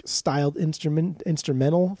Japanese-esque styled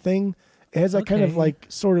instrumental thing. It has that kind of like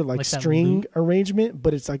sort of like string arrangement,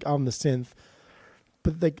 but it's like on the synth.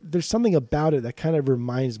 But like there's something about it that kind of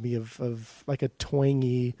reminds me of like a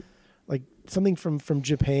twangy, like something from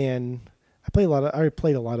Japan. I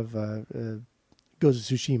played a lot of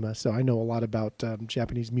Ghost of Tsushima, so I know a lot about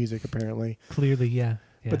Japanese music. Apparently, clearly, yeah.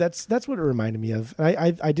 But that's what it reminded me of.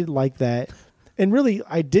 I did like that, and really,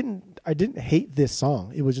 I didn't hate this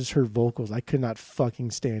song. It was just her vocals. I could not fucking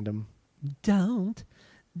stand them. Don't.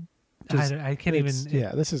 I can't even.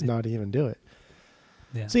 This is not even do it.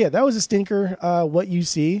 Yeah. So yeah, that was a stinker. What you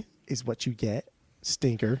see is what you get.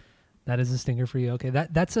 Stinker. That is a stinker for you. Okay,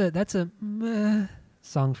 that's a meh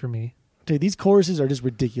song for me. Dude, these choruses are just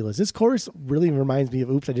ridiculous. This chorus really reminds me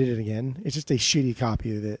of "Oops, I Did It Again." It's just a shitty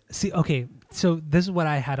copy of it. See, okay, so this is what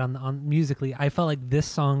I had on musically. I felt like this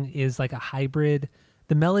song is like a hybrid.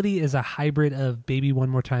 The melody is a hybrid of "Baby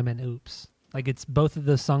One More Time" and "Oops." Like it's both of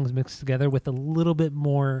those songs mixed together with a little bit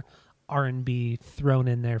more R&B thrown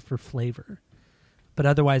in there for flavor. But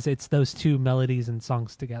otherwise, it's those 2 melodies and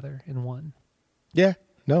songs together in one. Yeah,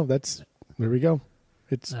 no, there we go.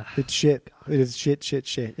 It's shit. God. It is shit.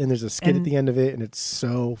 And there's a skit at the end of it, and it's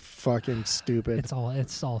so fucking stupid. It's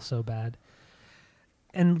all so bad.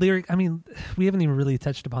 And I mean, we haven't even really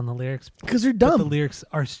touched upon the lyrics. Because they're dumb. The lyrics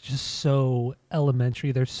are just so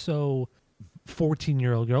elementary. They're so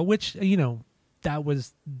 14-year-old girl, which, that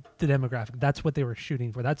was the demographic. That's what they were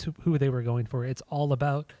shooting for. That's who they were going for. It's all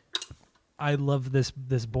about, I love this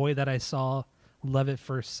boy that I saw, love at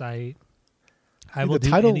first sight. I will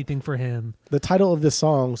do anything for him. The title of this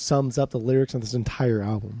song sums up the lyrics on this entire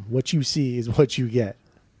album. What you see is what you get.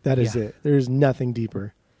 That is it. There's nothing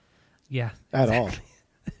deeper. Yeah. At all.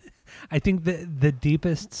 I think the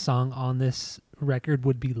deepest song on this record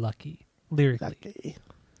would be Lucky, lyrically. Lucky.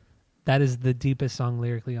 That is the deepest song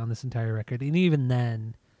lyrically on this entire record. And even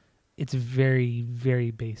then, it's very,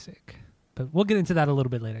 very basic. But we'll get into that a little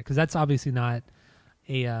bit later, because that's obviously not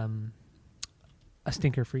a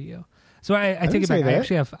stinker for you. So I take it back. I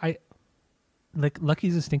actually have like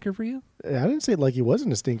Lucky's a stinker for you? I didn't say Lucky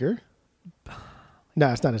wasn't a stinker. No,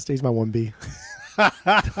 it's not a stinker. It's my 1B.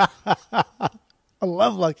 I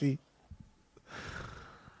love Lucky.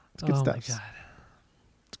 It's good stuff. My God.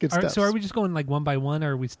 It's good stuff. So are we just going like one by one,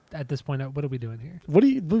 or are we at this point? What are we doing here?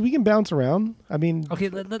 We can bounce around. I mean, okay.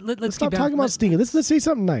 Let's stop talking about stinker. Let's say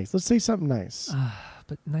something nice. Let's say something nice.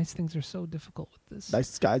 But nice things are so difficult with this.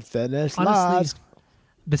 Nice guys finish honestly, lives.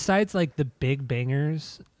 Besides like the big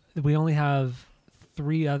bangers, we only have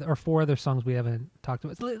 4 other songs we haven't talked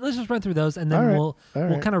about. So let's just run through those, and then we'll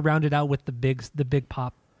kind of round it out with the big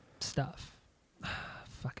pop stuff.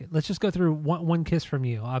 Fuck it. Let's just go through one Kiss from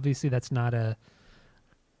You. Obviously, that's not a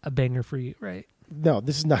banger for you, right? No,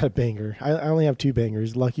 this is not a banger. I only have 2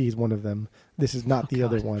 bangers. Lucky is one of them. This is not the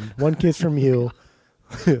other one. One Kiss from You.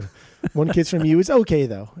 One Kiss from You is okay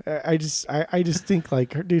though. I just think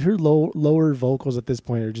like dude, her lower vocals at this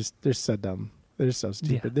point are they're so dumb. They're so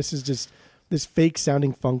stupid. Yeah. This is just this fake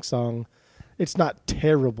sounding funk song. It's not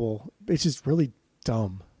terrible. It's just really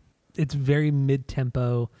dumb. It's very mid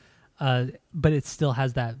tempo, but it still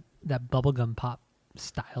has that bubblegum pop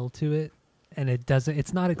style to it, and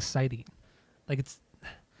it's not exciting. Like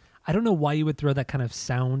I don't know why you would throw that kind of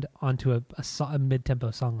sound onto a mid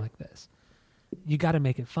tempo song like this. You got to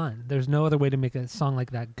make it fun. There's no other way to make a song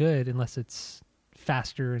like that good unless it's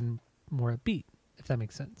faster and more upbeat, if that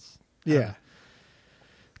makes sense. Yeah.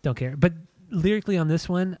 Don't care. But lyrically on this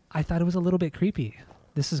one, I thought it was a little bit creepy.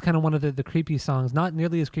 This is kind of one of the creepy songs. Not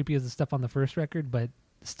nearly as creepy as the stuff on the first record, but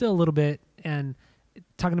still a little bit. And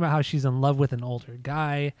talking about how she's in love with an older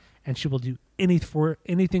guy and she will do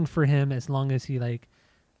anything for him as long as he like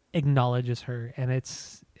acknowledges her. And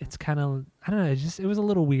it's kind of, I don't know, it was a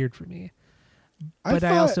little weird for me. But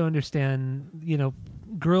I also understand,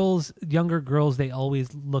 younger girls, they always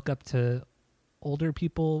look up to older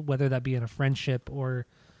people, whether that be in a friendship or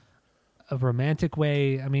a romantic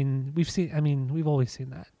way. I mean, we've always seen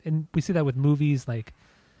that. And we see that with movies like,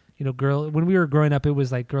 when we were growing up, it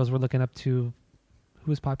was like girls were looking up to who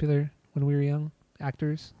was popular when we were young?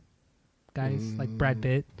 Actors, guys, like Brad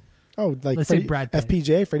Pitt. Oh, like let's say Brad Pitt.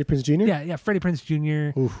 FPJ, Freddie Prinze Jr.? Yeah, Freddie Prinze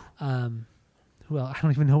Jr. Well, I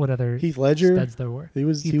don't even know what other Heath Ledger studs there were.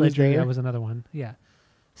 Heath Ledger, yeah, was another one. Yeah.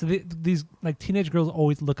 So these like teenage girls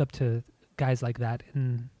always look up to guys like that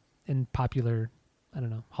in popular, I don't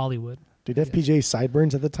know, Hollywood. Dude, FPJ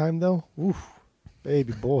sideburns at the time though? Oof.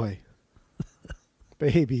 Baby boy.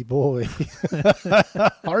 Baby boy.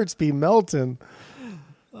 Hearts be melting.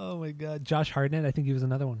 Oh my God. Josh Hartnett, I think he was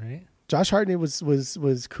another one, right? Josh Hartnett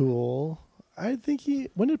was cool. I think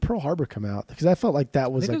when did Pearl Harbor come out? Because I felt like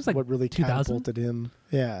that was like what really 2000? catapulted him.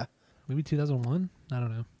 Yeah. Maybe 2001? I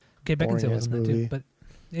don't know. Okay, Beckinsale was in that movie. too. But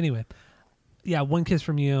anyway, yeah, One Kiss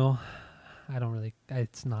from You. I don't really,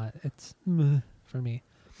 it's meh for me.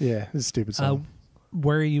 Yeah, it's a stupid song.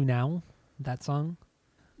 Where Are You Now? That song.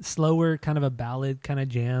 Slower, kind of a ballad kind of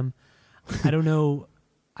jam. I don't know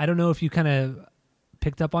if you kind of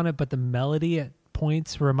picked up on it, but the melody at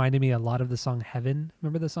points reminded me a lot of the song Heaven.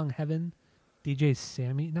 Remember the song Heaven? DJ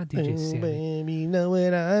Sammy? Not DJ Sammy. Baby, you know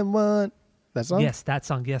what I want. That song? Yes, that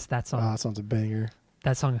song. Oh, that song's a banger.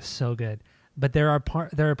 That song is so good. But there are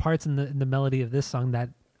parts in the melody of this song that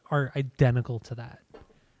are identical to that. And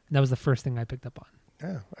that was the first thing I picked up on.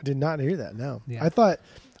 Yeah, I did not hear that. No. Yeah. I thought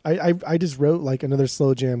I just wrote like another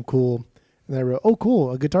slow jam, cool. And I wrote, oh,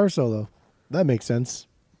 cool, a guitar solo. That makes sense.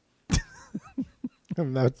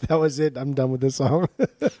 That was it. I'm done with this song.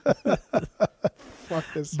 Fuck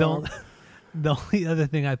this song. The only other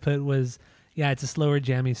thing I put was, it's a slower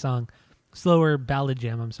jammy song. Slower ballad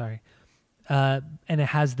jam, I'm sorry. And it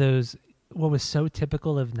has those, what was so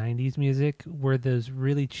typical of 90s music were those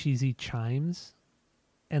really cheesy chimes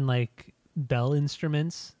and like bell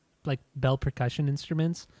instruments, like bell percussion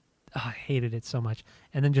instruments. Oh, I hated it so much.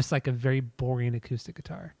 And then just like a very boring acoustic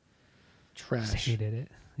guitar. Trash. Just hated it.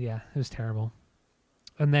 Yeah, it was terrible.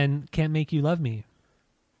 And then Can't Make You Love Me.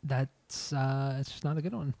 That's it's just not a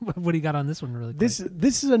good one. What do you got on this one really quick?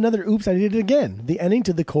 This is another oops, I did it again. The ending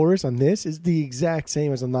to the chorus on this is the exact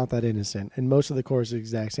same as I'm Not That Innocent. And most of the chorus is the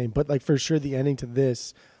exact same. But like for sure the ending to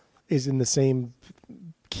this is in the same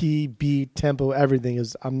key, beat, tempo, everything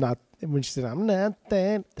as I'm Not And when she said, "I'm not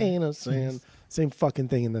that innocent," same fucking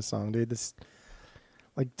thing in this song, dude. This,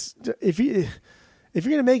 like, if you're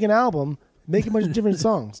gonna make an album, make a bunch of different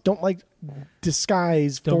songs. Don't like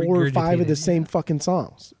disguise Don't 4 or 5 of the regurgitate it, same fucking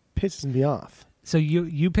songs. Pisses me off. So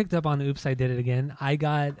you picked up on "Oops, I Did It Again." I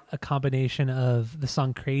got a combination of the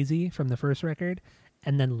song "Crazy" from the first record,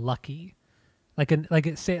 and then "Lucky," like an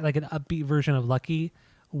upbeat version of "Lucky"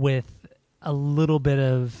 with a little bit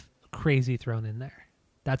of "Crazy" thrown in there.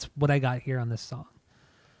 That's what I got here on this song.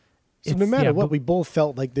 So no matter what, we both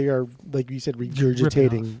felt like they are, like you said,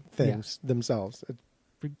 regurgitating things themselves.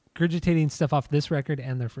 Regurgitating stuff off this record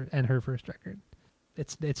and her first record.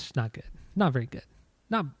 It's not good. Not very good.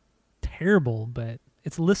 Not terrible, but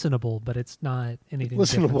it's listenable, but it's not anything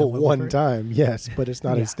listenable one time, yes, but it's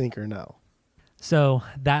not a stinker, no. So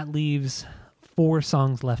that leaves 4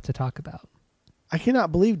 songs left to talk about. I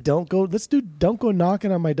cannot believe Don't Go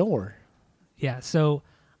Knocking on My Door. Yeah, so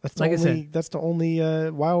that's the only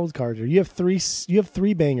wild card here. You have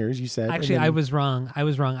 3 bangers, you said. Actually, I was wrong. I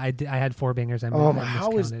had 4 bangers.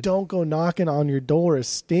 How is Don't Go Knocking on Your Door a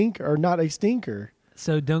stink or not a stinker?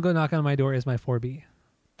 So Don't Go Knocking on My Door is my 4B.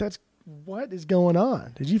 That's what is going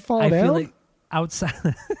on? Did you fall down? I feel like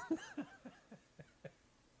outside.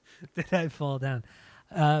 Did I fall down?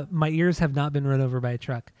 My ears have not been run over by a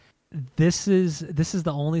truck. This is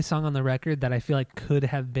the only song on the record that I feel like could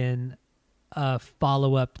have been a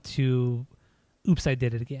follow-up to "Oops, I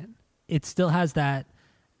Did It Again." It still has that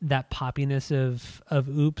poppiness of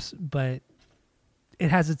 "Oops," but it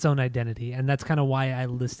has its own identity, and that's kind of why I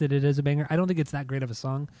listed it as a banger. I don't think it's that great of a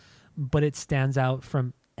song, but it stands out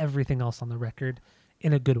from everything else on the record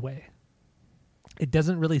in a good way. It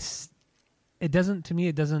doesn't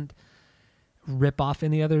rip off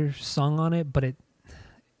any other song on it, but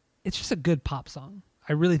it's just a good pop song.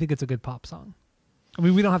 I really think it's a good pop song. I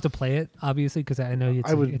mean, we don't have to play it, obviously, because I know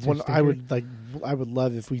I would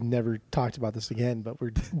love if we never talked about this again, but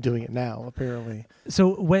we're doing it now, apparently.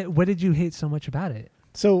 So what did you hate so much about it?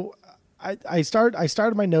 So I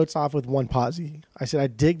started my notes off with one posse. I said I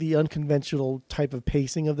dig the unconventional type of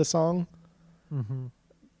pacing of the song,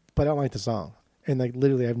 but I don't like the song. And like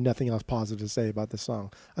literally, I have nothing else positive to say about this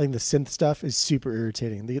song. I think the synth stuff is super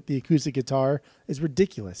irritating. The acoustic guitar is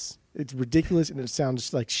ridiculous. It's ridiculous, and it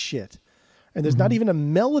sounds like shit. And there's not even a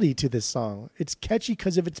melody to this song. It's catchy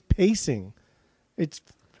because of its pacing. It's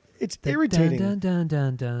irritating. Dun, dun,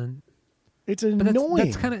 dun, dun. It's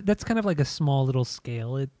annoying. That's kind of like a small little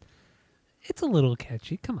scale. It's a little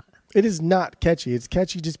catchy. Come on. It is not catchy. It's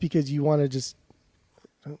catchy just because you want to just.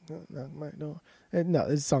 No,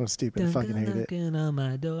 this song's stupid. I fucking hate it. Knocking on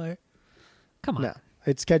my door. Come on. No,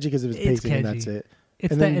 it's catchy because of its pacing, and that's it.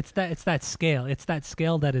 It's that scale. It's that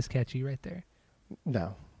scale that is catchy right there.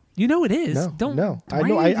 No. You know it is. No. I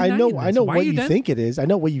know what you think it is. I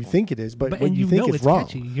know what you think it is, but what you think is wrong.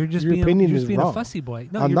 Catchy. You're just Your being, opinion you're is just being wrong. a fussy boy.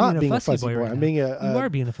 No, I'm not being a fussy boy. Right I'm being you are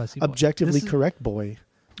being a fussy boy. Objectively correct boy.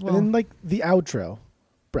 Well, and then like the outro,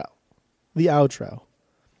 bro. The outro.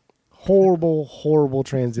 Horrible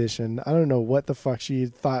transition. I don't know what the fuck she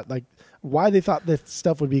thought, like why they thought this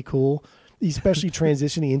stuff would be cool, especially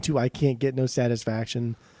transitioning into "I Can't Get No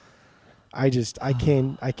Satisfaction." I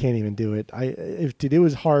can't even do it. It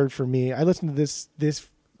was hard for me. I listened to this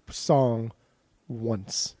song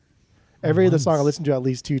once. Every other song I listened to at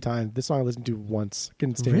least 2 times. This song I listened to once.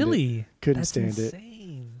 Couldn't stand it. Really? Couldn't stand it.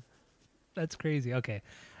 That's crazy. Okay.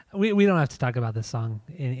 We don't have to talk about this song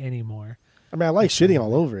anymore. I mean, I like shitting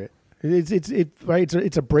all over it.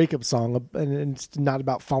 It's a breakup song, and it's not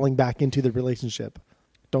about falling back into the relationship.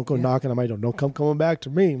 Don't go knocking on my door. Don't come coming back to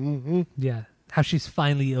me. Mm-hmm. Yeah. How she's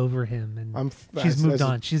finally over him, and she's moved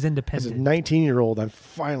on. She's independent. As a 19-year-old, I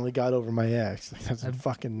finally got over my ex. That's a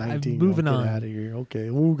fucking 19-year-old. Moving on. Get out of here. Okay,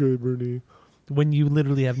 Brittany. When you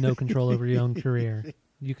literally have no control over your own career,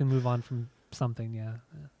 you can move on from something. Yeah.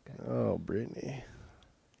 Okay. Oh, Brittany.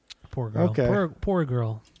 Poor girl. Okay. Poor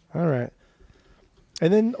girl. All right.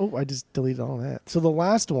 And then, I just deleted all that. So the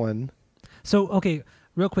last one. So, okay,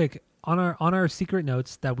 real quick. On our secret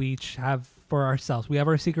notes that we each have for ourselves, we have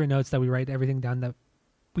our secret notes that we write everything down that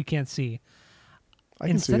we can't see.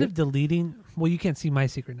 Instead of deleting, well, you can't see my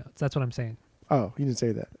secret notes. That's what I'm saying. Oh, you didn't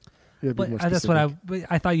say that. But that's what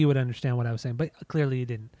I thought you would understand what I was saying, but clearly you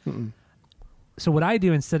didn't. Mm-mm. So what I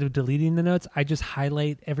do instead of deleting the notes, I just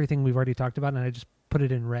highlight everything we've already talked about and I just put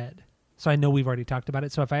it in red. So I know we've already talked about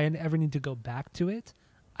it. So if I ever need to go back to it,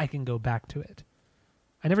 I can go back to it.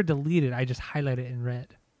 I never delete it. I just highlight it in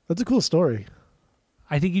red. That's a cool story.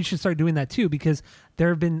 I think you should start doing that too, because there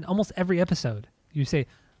have been almost every episode you say,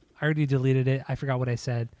 I already deleted it. I forgot what I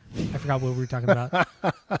said. I forgot what we were talking about.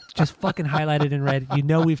 Just fucking highlight it in red. You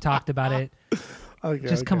know we've talked about it. Okay,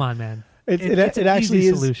 Just okay. come on, man. It an actually easy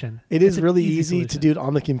is. solution. It is It's an really easy solution. to do it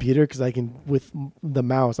on the computer because I can, with the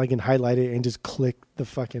mouse, I can highlight it and just click the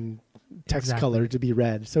fucking text Exactly. color to be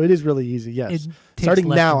read. So it is really easy. Yes. It takes Starting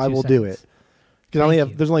less now, than I 2 will do seconds. it because Thank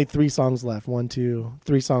you. there's only 3 songs left. 1, 2,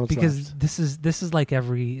 3 songs Because left. this is like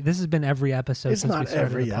this has been every episode It's since we not started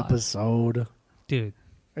every the pod. episode. Dude.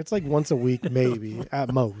 It's like once a week, maybe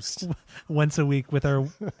at most. Once a week with our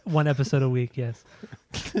 1 episode a week, yes.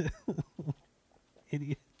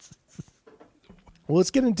 Idiots. Well,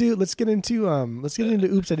 let's get into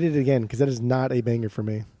Oops, I Did It Again because that is not a banger for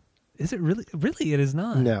me. Is it really? Really, it is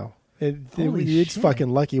not. No, Holy it's shit. fucking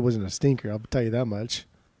lucky it wasn't a stinker. I'll tell you that much.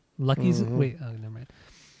 Lucky's. Mhm. Wait. Oh, never mind.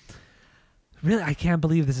 Really, I can't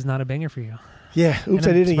believe this is not a banger for you. Yeah, Oops, And I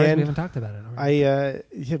I'm Did It surprised Again. We haven't talked about it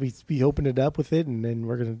already. We opened it up with it, and then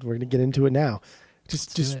we're gonna get into it now. Let's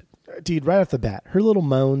do it. Dude, right off the bat, her little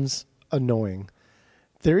moans annoying.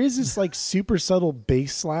 There is this like super subtle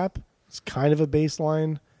bass slap. It's kind of a bass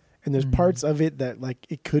line, and there's parts of it that like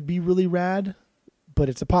it could be really rad, but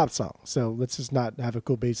it's a pop song, so let's just not have a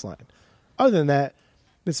cool bass line. Other than that,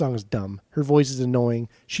 this song is dumb. Her voice is annoying.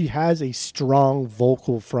 She has a strong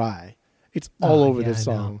vocal fry. It's all over this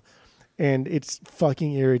I know. song. And it's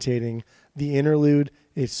fucking irritating. The interlude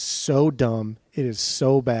is so dumb. It is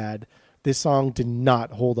so bad. This song did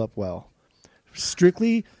not hold up well.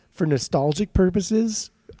 Strictly for nostalgic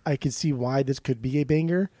purposes, I could see why this could be a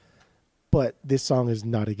banger, but this song is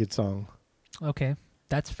not a good song. Okay,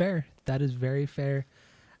 that's fair. That is very fair.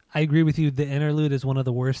 I agree with you. The interlude is one of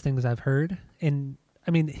the worst things I've heard. And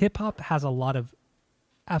I mean, hip hop has a lot of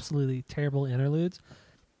absolutely terrible interludes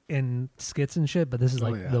and skits and shit, but this is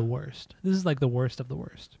like the worst. This is like the worst of the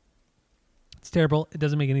worst. It's terrible. It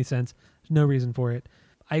doesn't make any sense. There's no reason for it.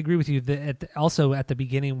 I agree with you. Also at the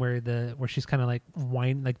beginning where she's kind of like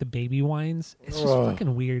whine, like the baby whines. It's just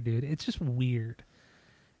fucking weird, dude. It's just weird.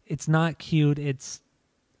 It's not cute. It's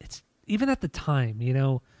even at the time, you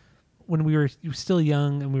know, when you were still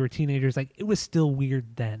young and we were teenagers, like it was still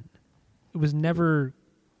weird then. It was never,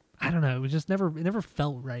 I don't know. It was just it never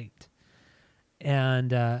felt right. And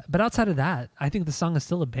but outside of that, I think the song is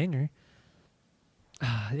still a banger.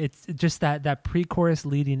 It's just that pre-chorus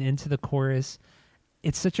leading into the chorus.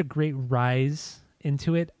 It's such a great rise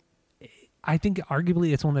into it. I think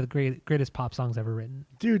arguably it's one of the greatest pop songs ever written.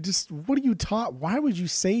 Dude, just what are you taught? Why would you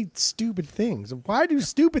say stupid things? Why do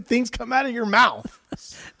stupid things come out of your mouth?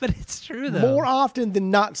 But it's true though. More often than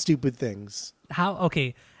not, stupid things. How?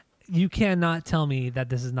 Okay, you cannot tell me that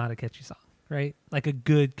this is not a catchy song, right? Like a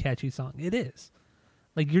good catchy song. It is.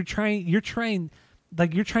 Like you're trying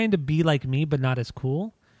to be like me, but not as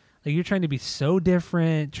cool. Like you're trying to be so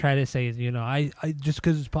different. Try to say, you know, I just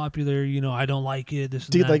because it's popular, you know, I don't like it. This,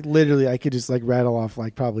 Dude, and that. like literally, I could just like rattle off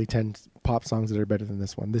like probably 10 pop songs that are better than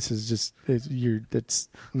this one. This is just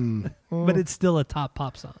But it's still a top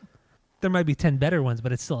pop song. There might be 10 better ones,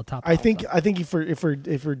 but it's still a top. I pop think song.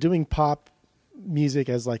 if we're doing pop music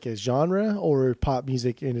as like a genre or pop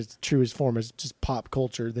music in its truest form as just pop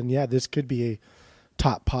culture, then yeah, this could be a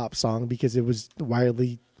top pop song because it was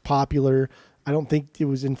widely popular. I don't think it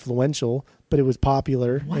was influential, but it was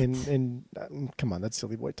popular. What? And come on, that's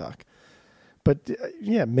silly boy talk. But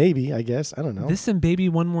yeah, maybe, I guess. I don't know. This and Baby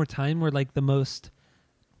One More Time were like the most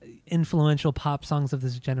influential pop songs of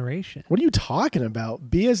this generation. What are you talking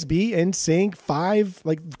about? BSB, NSYNC, 5,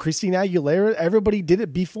 like Christina Aguilera, everybody did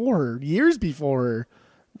it before her, years before her.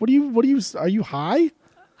 Are you high?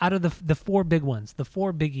 Out of the 4 big ones, the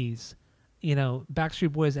 4 biggies, you know,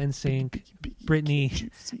 Backstreet Boys, NSYNC, Britney,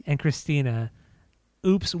 and Christina,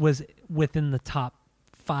 Oops was within the top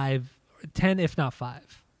 5, 10, if not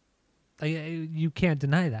 5. Like, you can't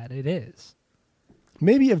deny that. It is.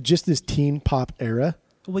 Maybe of just this teen pop era.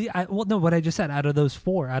 Well, no, what I just said, out of those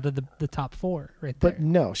 4, out of the top 4 right there. But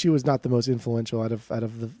no, she was not the most influential out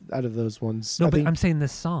of those ones. No, I but think, I'm saying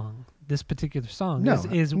this particular song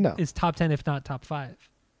is top 10, if not top 5.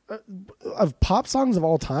 of pop songs of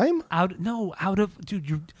all time.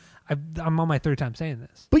 Dude, I'm on my 3rd time saying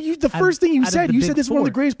this. But the first thing you out of said, the you big said this is one of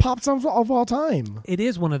the 4. greatest pop songs of all time. It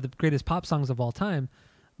is one of the greatest pop songs of all time,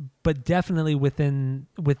 but definitely within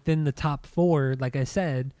the top 4, like I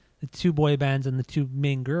said, the 2 boy bands and the 2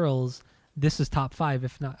 main girls, this is top 5,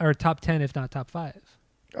 if not, or top 10, if not top 5.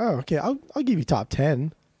 Oh, okay. I'll give you top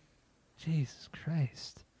 10. Jesus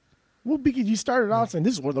Christ. Well, because you started off saying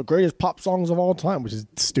this is one of the greatest pop songs of all time, which is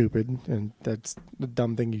stupid, and that's the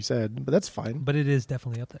dumb thing you said, but that's fine. But it is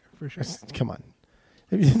definitely up there, for sure. Come on.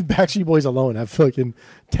 Backstreet Boys alone have fucking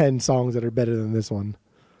 10 songs that are better than this one.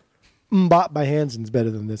 Mbop by Hansen's better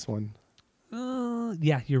than this one.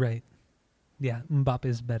 Yeah, you're right. Yeah, Mbop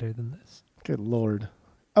is better than this. Good Lord.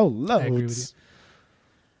 Oh, I agree with loads.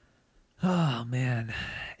 Oh man.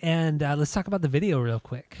 And let's talk about the video real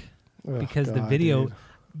quick, Oh, because the God, video, dude.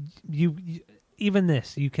 you even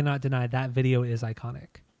this, you cannot deny that video is iconic.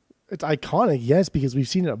 It's iconic, yes, because we've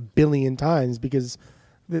seen it a billion times. Because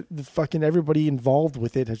the fucking everybody involved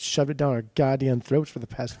with it has shoved it down our goddamn throats for the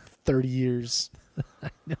past 30 years.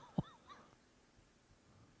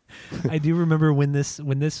 I do remember when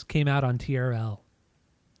this came out on TRL,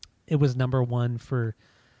 it was number one for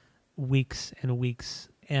weeks and weeks.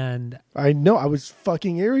 And I know, I was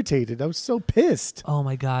fucking irritated. I was so pissed. oh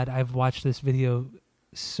my God, I've watched this video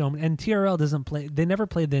and TRL doesn't play, they never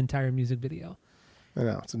played the entire music video. I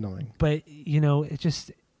know, it's annoying. But, it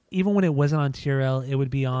just, even when it wasn't on TRL, it would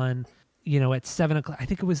be on, at 7 o'clock. I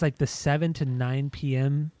think it was like the 7 to 9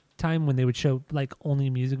 p.m. time when they would show like only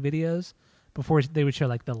music videos before they would show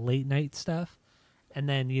like the late night stuff. And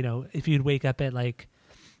then, if you'd wake up at like,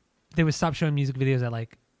 they would stop showing music videos at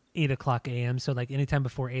like 8 o'clock a.m. So like anytime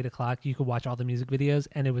before 8 o'clock, you could watch all the music videos,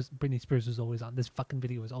 and Britney Spears was always on. This fucking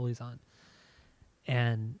video was always on.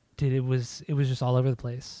 And dude, it was just all over the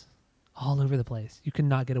place. All over the place. You could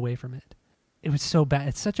not get away from it. It was so bad.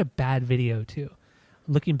 It's such a bad video too.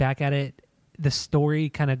 Looking back at it, the story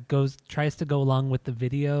kind of tries to go along with the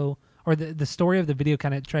video, or the story of the video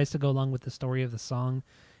kind of tries to go along with the story of the song.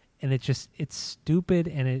 And it's stupid,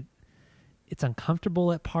 and it's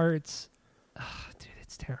uncomfortable at parts. Ugh, dude,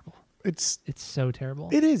 it's terrible. It's so terrible.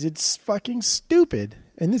 It is. It's fucking stupid.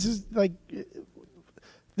 And this is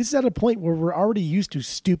at a point where we're already used to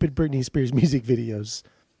stupid Britney Spears music videos.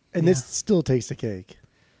 And this still takes the cake.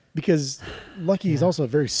 Because Lucky is also a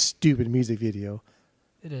very stupid music video.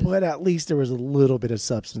 It is. But at least there was a little bit of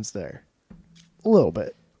substance there. A little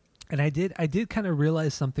bit. And I did kind of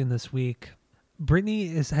realize something this week.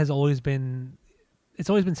 Britney has always been, it's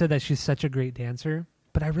always been said that she's such a great dancer,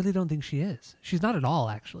 but I really don't think she is. She's not at all,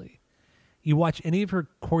 actually. You watch any of her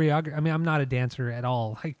choreography. I mean, I'm not a dancer at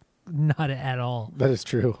all. Not at all. That is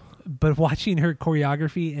true. But watching her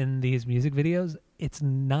choreography in these music videos, it's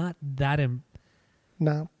not that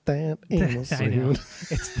Not that innocent. I know.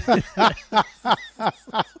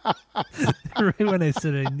 Right when I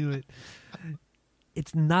said it, I knew it.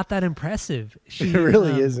 It's not that impressive. It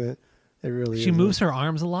really isn't. It really she isn't. moves her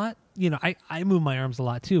arms a lot. I move my arms a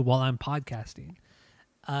lot too while I'm podcasting.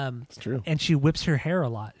 It's true. And she whips her hair a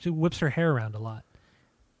lot. She whips her hair around a lot.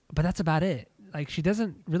 But that's about it. Like, she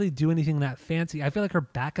doesn't really do anything that fancy. I feel like her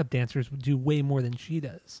backup dancers would do way more than she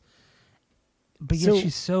does. But yet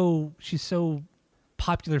she's so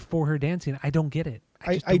popular for her dancing. I don't get it.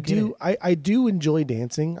 I do enjoy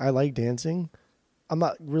dancing. I like dancing. I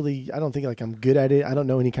don't think like I'm good at it. I don't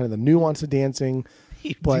know any kind of the nuance of dancing.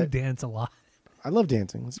 You but do dance a lot. I love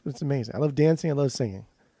dancing. It's amazing. I love dancing. I love singing.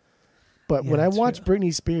 But when I watch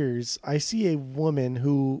Britney Spears, I see a woman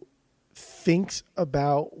who thinks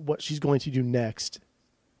about what she's going to do next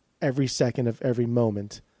every second of every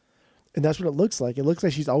moment. And that's what it looks like. It looks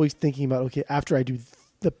like she's always thinking about, okay, after I do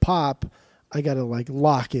the pop, I got to like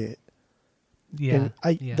lock it. Yeah. And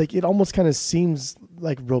like it almost kind of seems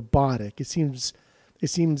like robotic. It seems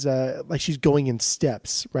like she's going in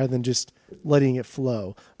steps rather than just letting it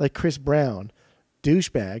flow. Like Chris Brown,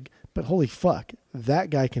 douchebag, but holy fuck, that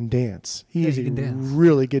guy can dance. He is a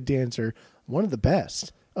really good dancer, one of the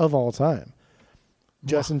best of all time.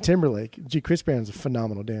 Justin Timberlake. Chris Brown's a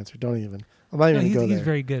phenomenal dancer. I'm not even going to go there. He's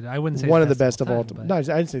very good. I wouldn't say one of the best of all time. No, I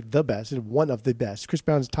didn't say the best. It's one of the best. Chris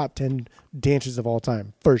Brown's top 10 dancers of all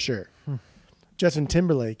time, for sure. Justin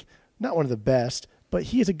Timberlake, not one of the best, but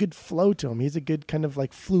he has a good flow to him. He has a good kind of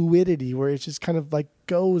like fluidity where it just kind of like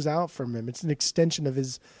goes out from him. It's an extension of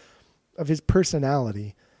his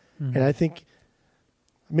personality. Mm-hmm. And I think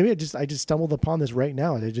maybe I just stumbled upon this right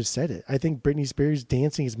now and I just said it. I think Britney Spears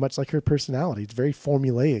dancing is much like her personality. It's very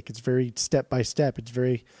formulaic. It's very step by step. It's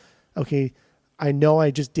very, okay, I know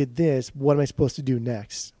I just did this. What am I supposed to do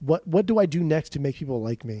next? What do I do next to make people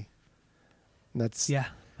like me? And that's... Yeah,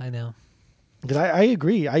 I know. Because I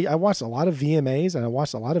agree. I watched a lot of VMAs and I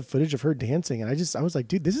watched a lot of footage of her dancing, and I was like,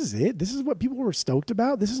 dude, this is it. This is what people were stoked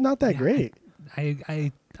about. This is not that great.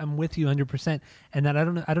 I'm with you 100%. And that I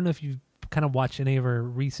don't know if you've kind of watched any of her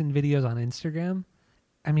recent videos on Instagram.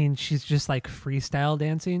 I mean, she's just like freestyle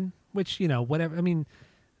dancing, which, whatever. I mean,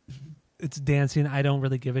 it's dancing. I don't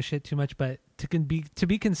really give a shit too much, but to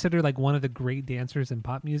be considered like one of the great dancers in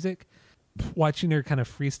pop music, watching her kind of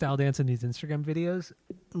freestyle dance in these Instagram videos,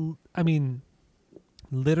 I mean,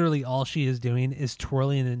 literally all she is doing is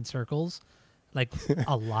twirling in circles, like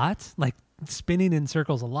a lot, like spinning in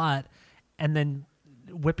circles a lot, and then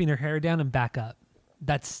whipping her hair down and back up.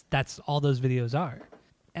 That's all those videos are.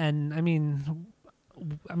 And I mean,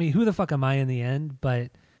 who the fuck am I in the end?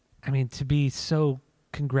 But I mean, to be so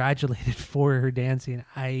congratulated for her dancing.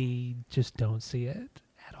 I just don't see it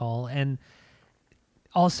at all. And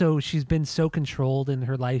also, she's been so controlled in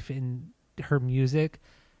her life, in her music.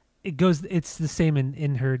 It's the same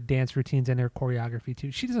in her dance routines and her choreography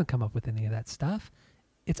too. She doesn't come up with any of that stuff.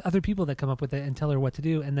 It's other people that come up with it and tell her what to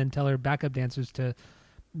do, and then tell her backup dancers to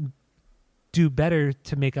do better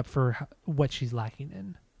to make up for what she's lacking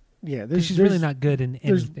in. Yeah, she's really not good in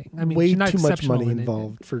anything. I mean, way she's not too much money in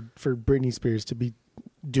involved for Britney Spears to be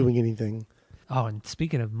doing anything. Oh, and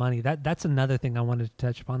speaking of money, that's another thing I wanted to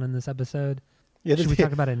touch upon in this episode. Yeah, should we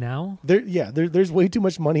talk about it now? There's way too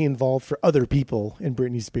much money involved for other people in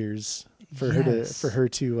Britney Spears for her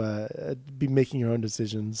to be making her own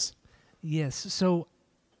decisions. Yes. So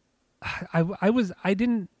I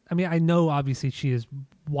know obviously she is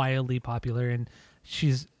wildly popular and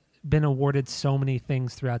she's been awarded so many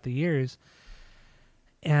things throughout the years.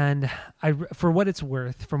 And for what it's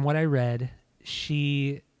worth, from what I read,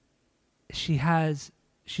 she's worth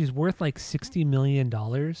like $60 million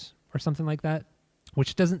or something like that,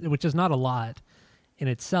 which is not a lot in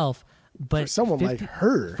itself, but for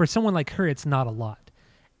someone like her, it's not a lot.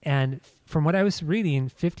 And from what I was reading,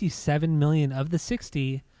 57 million of the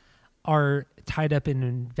 60 are tied up in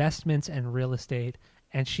investments and real estate,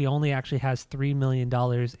 and she only actually has $3 million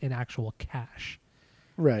in actual cash.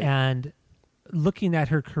 Right. And looking at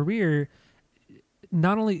her career,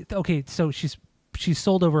 not only so she's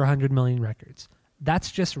sold over 100 million records.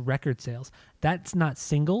 That's just record sales. That's not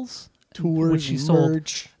singles. Tours, which she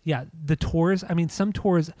merch. Sold. Yeah, the tours. I mean, some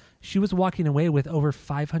tours she was walking away with over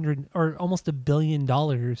 500 or almost $1 billion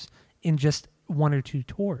in just one or two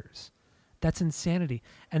tours. That's insanity.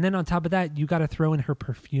 And then on top of that, you got to throw in her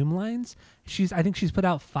perfume lines. I think she's put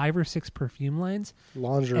out 5 or 6 perfume lines.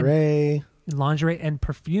 Lingerie and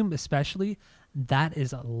perfume especially. That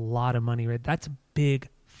is a lot of money, right? That's big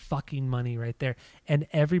fucking money right there. And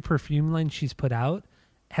every perfume line she's put out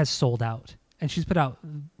has sold out. And she's put out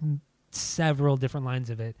several different lines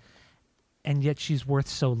of it. And yet she's worth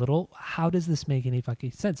so little. How does this make any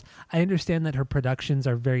fucking sense? I understand that her productions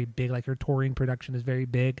are very big, like her touring production is very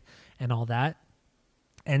big and all that.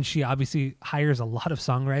 And she obviously hires a lot of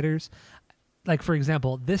songwriters. Like, for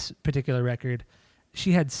example, this particular record,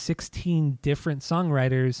 she had 16 different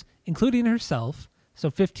songwriters, including herself, so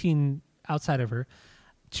 15 outside of her,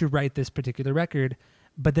 to write this particular record.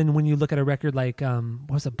 But then when you look at a record like,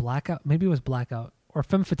 was it Blackout? Maybe it was Blackout. Or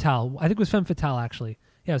Femme Fatale. I think it was Femme Fatale, actually.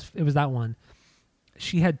 Yeah, it was that one.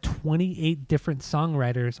 She had 28 different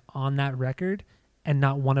songwriters on that record, and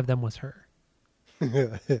not one of them was her.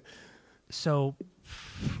 So,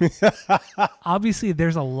 obviously,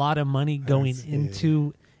 there's a lot of money going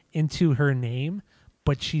into her name,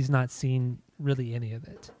 but she's not seeing really any of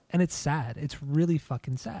it. And it's sad. It's really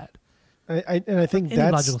fucking sad. I think from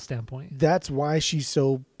any logical standpoint. That's why she's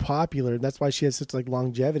so popular. That's why she has such like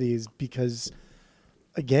longevity, is because,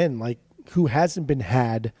 again, like, who hasn't been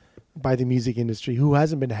had by the music industry? Who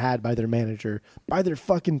hasn't been had by their manager, by their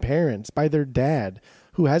fucking parents, by their dad?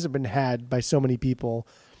 Who hasn't been had by so many people?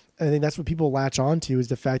 And I think that's what people latch onto, is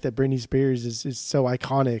the fact that Britney Spears is so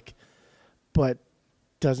iconic, but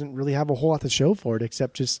doesn't really have a whole lot to show for it,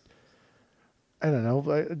 except just, I don't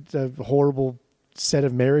know, a horrible set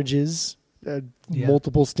of marriages,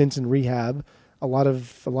 multiple stints in rehab, a lot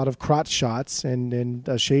of crotch shots, and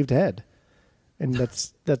a shaved head. And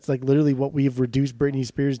that's like literally what we've reduced Britney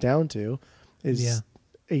Spears down to, is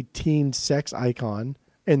a teen sex icon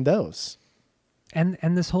and those.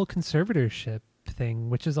 And this whole conservatorship thing,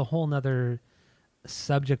 which is a whole nother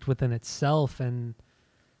subject within itself. And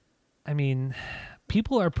I mean,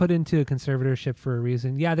 people are put into a conservatorship for a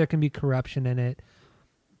reason. Yeah, there can be corruption in it,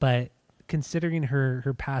 but considering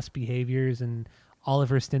her past behaviors and all of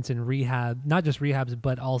her stints in rehab, not just rehabs,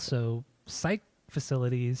 but also psych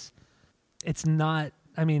facilities, it's not,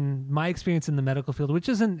 I mean, my experience in the medical field, which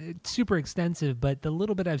isn't super extensive, but the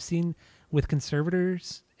little bit I've seen with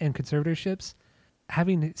conservators and conservatorships,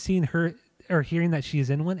 having seen her or hearing that she's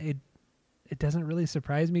in one, it doesn't really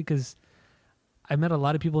surprise me, because I met a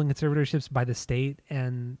lot of people in conservatorships by the state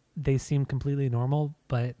and they seem completely normal.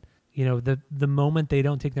 But, you know, the moment they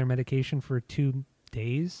don't take their medication for 2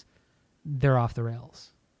 days, they're off the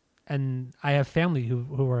rails. And I have family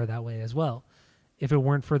who are that way as well. If it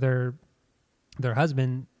weren't for their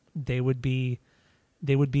husband, they would be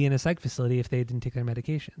in a psych facility if they didn't take their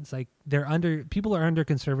medications. Like, people are under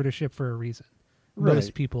conservatorship for a reason. Right.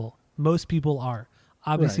 Most people are.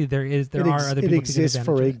 Obviously, right. there are other people. It exists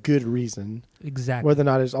for a good reason. Exactly. Whether or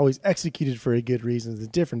not it's always executed for a good reason is a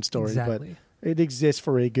different story. Exactly. But it exists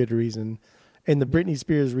for a good reason. And the Britney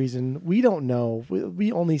Spears reason, we don't know.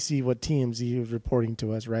 We only see what TMZ is reporting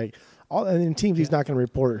to us, right? And TMZ's not going to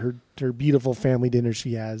report her beautiful family dinner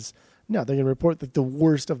she has. No, they're going to report the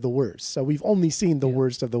worst of the worst. So we've only seen the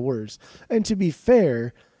worst of the worst. And to be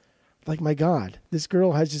fair, like, my God, this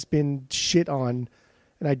girl has just been shit on,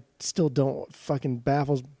 and I still don't fucking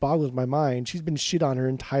boggles my mind. She's been shit on her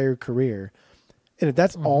entire career. And if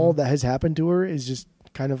that's all that has happened to her is just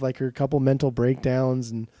kind of like her couple mental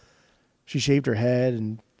breakdowns and she shaved her head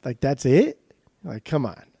and like, that's it? Like, come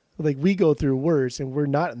on. Like, we go through worse and we're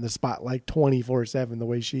not in the spotlight 24/7 the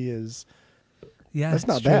way she is. Yeah, that's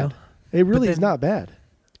not bad. It really is not bad.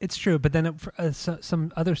 It's true. But then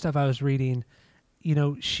some other stuff I was reading, you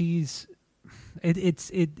know,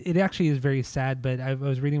 it actually is very sad, but I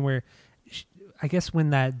was reading where I guess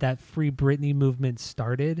when that Free Britney movement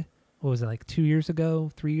started, what was it, like 2 years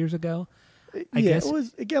ago, 3 years ago? I guess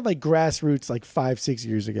it got like grassroots like 5-6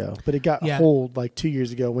 years ago, but it got hold like 2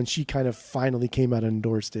 years ago when she kind of finally came out and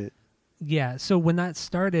endorsed it. Yeah. So when that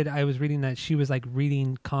started, I was reading that she was like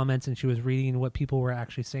reading comments and she was reading what people were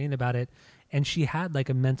actually saying about it. And she had like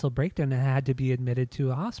a mental breakdown and had to be admitted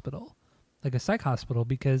to a hospital, like a psych hospital,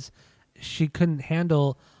 because she couldn't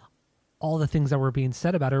handle all the things that were being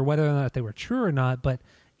said about her, whether or not they were true or not. But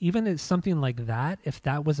even if something like that, if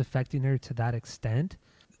that was affecting her to that extent,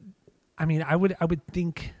 I mean, I would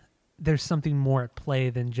think there's something more at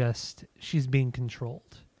play than just she's being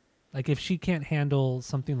controlled. Like, if she can't handle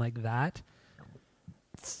something like that,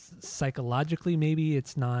 psychologically, maybe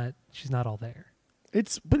she's not all there.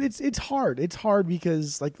 It's hard. It's hard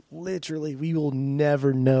because, like, literally we will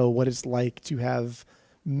never know what it's like to have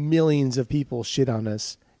millions of people shit on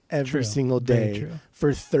us every single day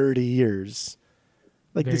for 30 years.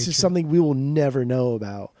 Like, this is something we will never know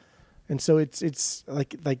about. And so it's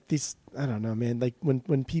like this, I don't know, man, like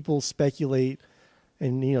when people speculate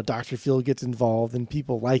and, you know, Dr. Phil gets involved and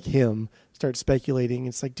people like him start speculating,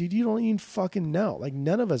 it's like, dude, you don't even fucking know. Like,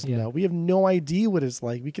 none of us know. We have no idea what it's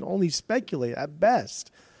like. We can only speculate at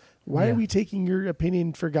best. Why are we taking your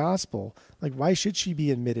opinion for gospel? Like, why should she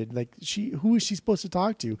be admitted? Like, who is she supposed to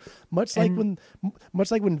talk to? Much like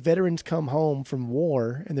when veterans come home from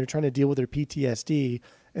war and they're trying to deal with their PTSD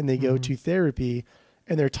and they go to therapy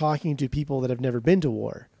and they're talking to people that have never been to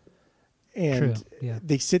war. And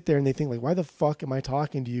they sit there and they think, like, why the fuck am I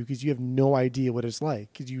talking to you? Because you have no idea what it's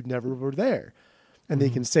like because you never were there. And they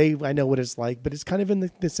can say, I know what it's like, but it's kind of in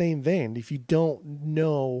the same vein. If you don't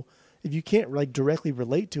know, if you can't like directly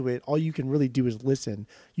relate to it, all you can really do is listen.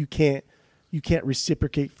 You can't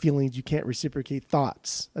reciprocate feelings. You can't reciprocate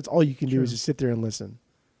thoughts. That's all you can do is just sit there and listen.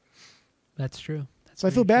 That's true. So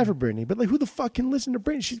I feel bad for Britney, but like, who the fuck can listen to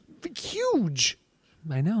Britney? She's huge.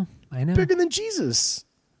 I know. Bigger than Jesus.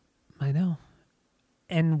 I know.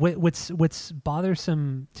 And what's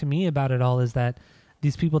bothersome to me about it all is that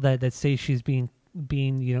these people that say she's being,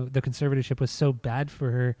 you know, the conservatorship was so bad for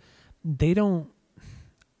her, they don't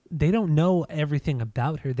know everything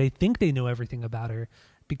about her. They think they know everything about her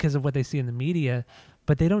because of what they see in the media,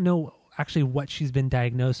 but they don't know actually what she's been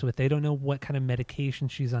diagnosed with. They don't know what kind of medication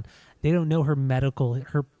she's on. They don't know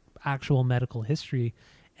her actual medical history.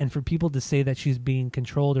 And for people to say that she's being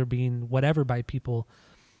controlled or being whatever by people,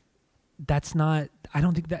 I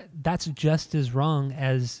don't think that's just as wrong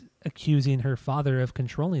as accusing her father of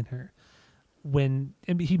controlling her. When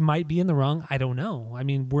he might be in the wrong, I don't know. I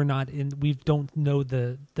mean, we don't know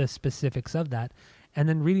the specifics of that. And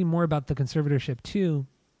then reading more about the conservatorship too,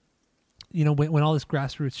 you know, when all this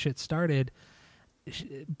grassroots shit started,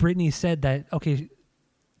 Britney said that, okay,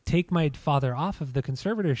 take my father off of the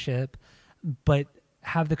conservatorship, but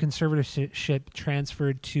have the conservatorship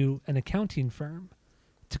transferred to an accounting firm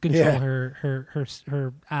to control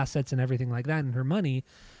her assets and everything like that and her money,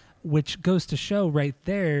 which goes to show right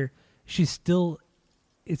there,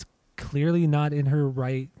 it's clearly not in her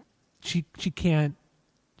right. She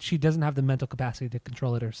doesn't have the mental capacity to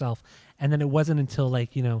control it herself. And then it wasn't until,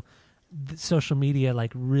 like, you know, the social media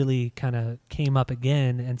like really kind of came up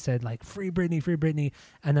again and said like, free Britney.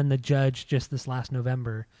 And then the judge just this last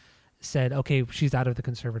November said, okay, she's out of the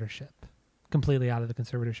conservatorship, completely out of the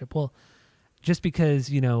conservatorship. Well, just because,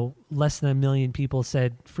 you know, less than 1 million people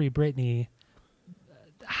said free Britney,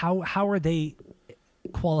 how are they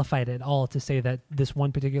qualified at all to say that this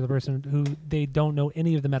one particular person who they don't know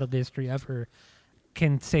any of the medical history of her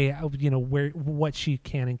can say, you know, what she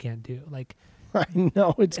can and can't do? Like, I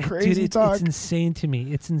know, it's crazy talk. It's insane to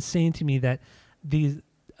me. It's insane to me that less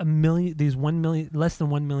than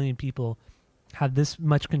 1 million people have this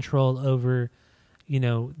much control over, you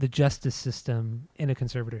know, the justice system in a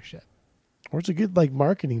conservatorship. Or it's a good like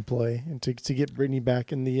marketing play and to get Britney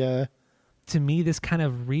back in the to me, this kind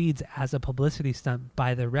of reads as a publicity stunt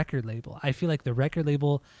by the record label. I feel like the record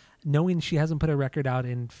label, knowing she hasn't put a record out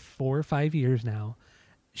in 4 or 5 years now,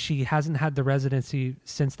 she hasn't had the residency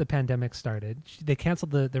since the pandemic started. They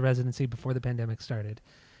canceled the residency before the pandemic started.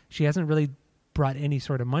 She hasn't really brought any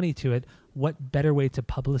sort of money to it. What better way to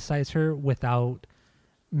publicize her without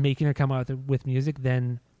making her come out with music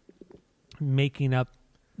than making up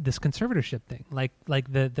this conservatorship thing, like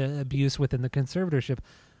the abuse within the conservatorship?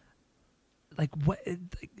 Like what?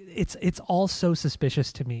 It's all so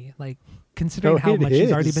suspicious to me. Like considering how much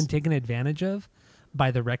she's already been taken advantage of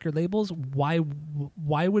by the record labels, why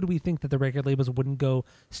would we think that the record labels wouldn't go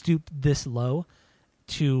stoop this low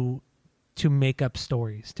to make up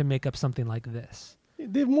stories, to make up something like this?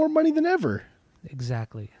 They have more money than ever.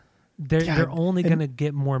 Exactly. They're only going to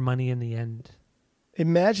get more money in the end.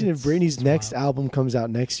 Imagine if Britney's next album comes out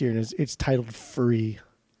next year and it's titled Free.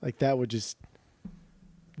 Like that would just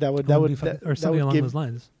or something along those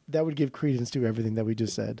lines. That would give credence to everything that we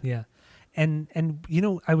just said. Yeah. And you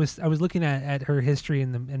know, I was looking at her history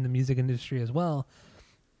in the music industry as well.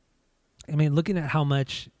 I mean, looking at how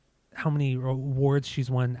many awards she's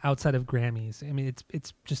won outside of Grammys. I mean,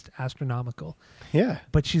 it's just astronomical. Yeah.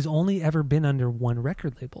 But she's only ever been under one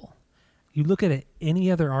record label. You look at any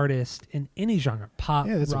other artist in any genre, pop,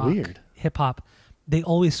 rock, weird. Hip hop, they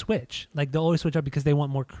always switch. Like they'll always switch up because they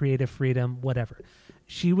want more creative freedom, whatever.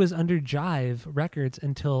 She was under Jive Records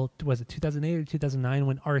until, was it 2008 or 2009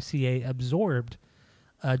 when RCA absorbed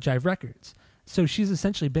Jive Records. So she's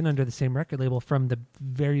essentially been under the same record label from the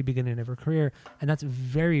very beginning of her career, and that's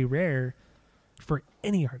very rare for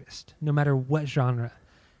any artist, no matter what genre.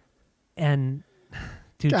 And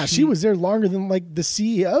dude, gosh, she was there longer than like the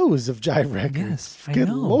CEOs of Jive Records. Yes, Good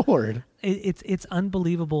I know. Lord. It's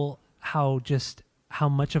unbelievable how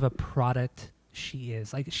much of a product she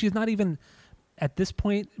is. Like she's not even, at this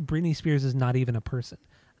point, Britney Spears is not even a person.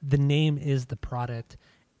 The name is the product.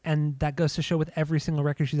 And that goes to show with every single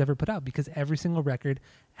record she's ever put out, because every single record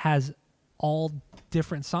has all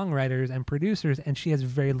different songwriters and producers, and she has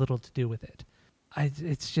very little to do with it. I've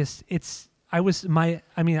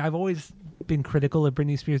always been critical of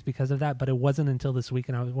Britney Spears because of that, but it wasn't until this week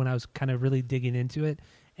when I was kind of really digging into it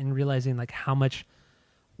and realizing like how much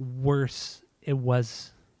worse it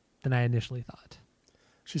was than I initially thought.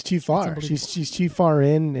 She's too far. She's too far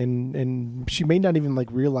in, and she may not even like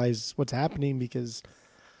realize what's happening because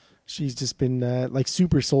she's just been like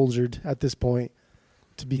super soldiered at this point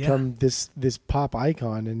to become this pop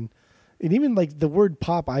icon, and even like the word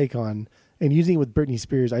pop icon and using it with Britney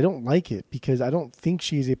Spears, I don't like it because I don't think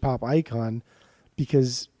she's a pop icon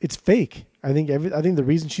because it's fake. I think the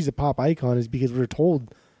reason she's a pop icon is because we're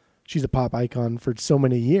told she's a pop icon for so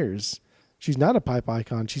many years. She's not a pop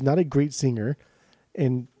icon. She's not a great singer,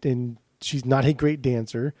 and she's not a great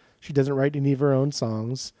dancer. She doesn't write any of her own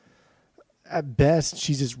songs. At best,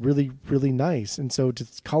 she's just really, really nice. And so to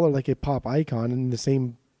call her like a pop icon in the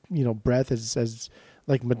same, breath as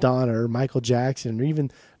like Madonna or Michael Jackson, or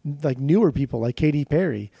even like newer people like Katy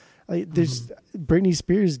Perry, Britney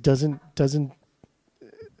Spears doesn't.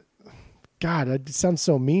 God, it sounds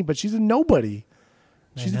so mean, but she's a nobody.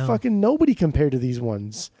 She's a fucking nobody compared to these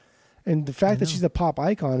ones. And the fact that she's a pop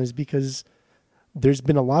icon is because there's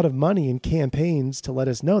been a lot of money in campaigns to let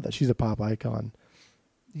us know that she's a pop icon.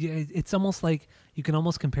 Yeah, it's almost like you can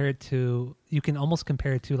almost compare it to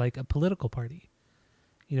like a political party.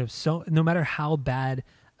 So no matter how bad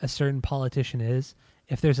a certain politician is,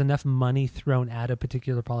 if there's enough money thrown at a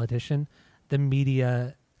particular politician, the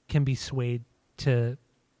media can be swayed to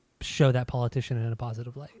show that politician in a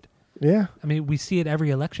positive light. Yeah. I mean, we see it every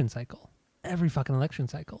election cycle. Every fucking election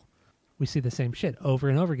cycle. We see the same shit over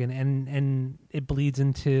and over again, and it bleeds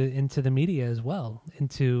into the media as well,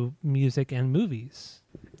 into music and movies.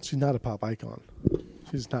 She's not a pop icon.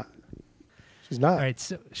 She's not. All right,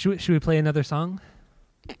 so should we play another song?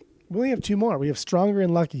 We only have two more. We have Stronger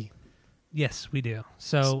and Lucky. Yes, we do.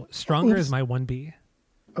 So Stronger is my 1B.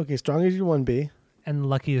 Okay, Stronger is your 1B. And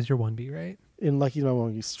Lucky is your 1B, right? And Lucky is my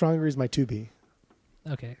 1B. Stronger is my 2B.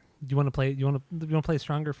 Okay. Do you want to play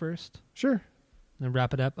Stronger first? Sure. And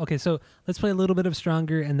wrap it up. Okay, so let's play a little bit of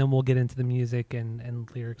Stronger, and then we'll get into the music and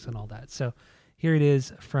lyrics and all that. So here it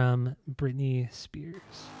is from Britney Spears.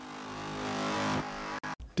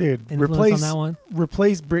 Dude, replace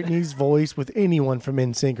Britney's voice with anyone from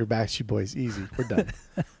NSYNC or Backstreet Boys. Easy. We're done.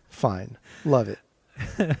 Fine. Love it.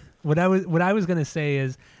 What I was going to say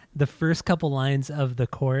is the first couple lines of the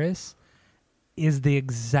chorus is the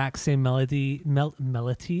exact same melody.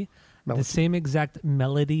 The same exact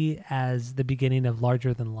melody as the beginning of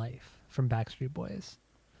Larger Than Life from Backstreet Boys.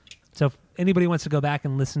 So if anybody wants to go back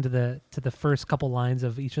and listen to the first couple lines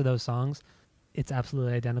of each of those songs, it's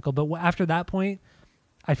absolutely identical. But after that point,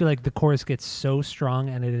 I feel like the chorus gets so strong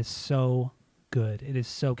and it is so good. It is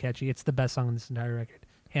so catchy. It's the best song on this entire record,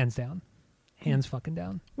 hands down, hands fucking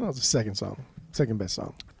down. Well, it's the second best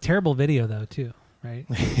song. Terrible video though, too, right?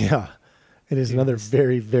 Yeah, it is another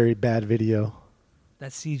very, very bad video.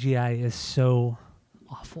 That CGI is so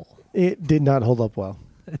awful. It did not hold up well.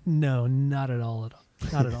 No, not at all.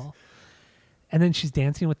 Not at all. And then she's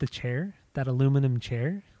dancing with the chair, that aluminum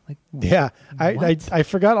chair. Like, yeah, I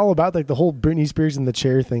forgot all about like the whole Britney Spears in the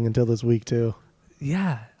chair thing until this week too.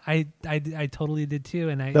 Yeah, I totally did too.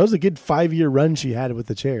 And that was a good 5-year run she had with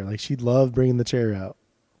the chair. Like she loved bringing the chair out.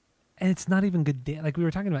 And it's not even good. Like we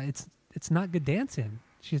were talking about, it's not good dancing.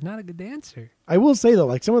 She's not a good dancer. I will say though,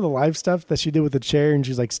 like some of the live stuff that she did with the chair, and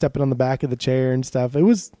she's like stepping on the back of the chair and stuff. It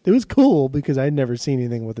was cool because I'd never seen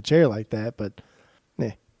anything with a chair like that. But,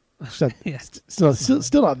 Yeah.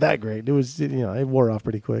 still not that great. It was, it wore off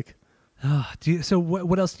pretty quick. Oh, so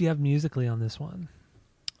what else do you have musically on this one?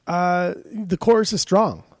 The chorus is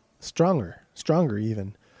stronger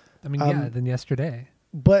even. I mean, than Yesterday.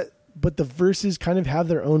 But the verses kind of have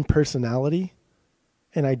their own personality,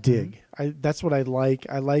 and I dig. That's what I like.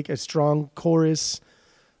 I like a strong chorus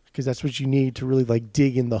because that's what you need to really like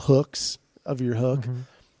dig in the hooks of your hook. Mm-hmm.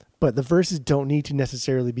 But the verses don't need to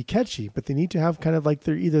necessarily be catchy, but they need to have kind of like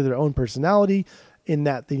either their own personality in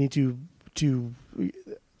that they need to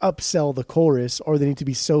upsell the chorus, or they need to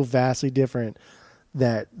be so vastly different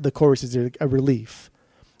that the chorus is a relief.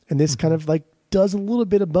 And this kind of like does a little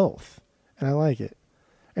bit of both, and I like it.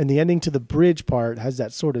 And the ending to the bridge part has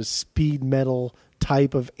that sort of speed metal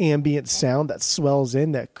type of ambient sound that swells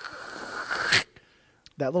in, that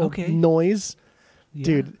little noise. Yeah,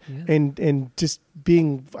 dude, yeah. And just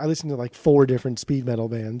I listen to like 4 different speed metal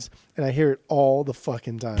bands, and I hear it all the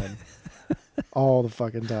fucking time. All the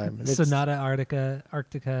fucking time. And Sonata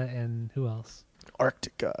Arctica, and who else?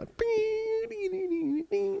 Arctica.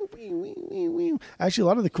 Actually, a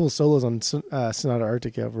lot of the cool solos on Sonata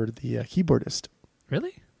Arctica were the keyboardist.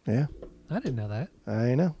 Really? Yeah. I didn't know that.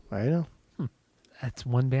 I know. That's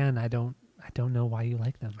one band I don't know why you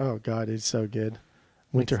like them. Oh God, it's so good.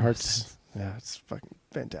 Winter Hearts. Yeah, it's fucking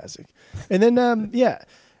fantastic. And then and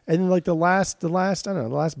then like the last blast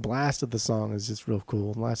of the song is just real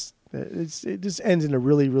cool. It just ends in a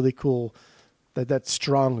really, really cool that's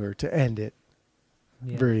stronger to end it.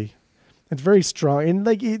 Yeah. It's very strong. And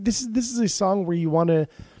like this is a song where you want to,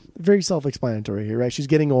 very self-explanatory here, right? She's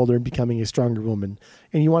getting older and becoming a stronger woman.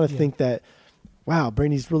 And you want to think that, wow,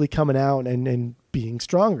 Britney's really coming out and being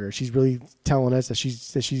stronger. She's really telling us that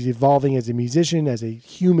she's evolving as a musician, as a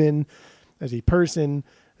human, as a person.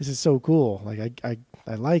 This is so cool. Like I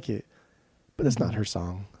like it, but it's not her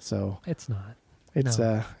song. So it's not. It's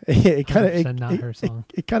no. It kind of not her song.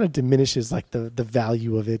 It kind of diminishes like the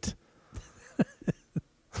value of it.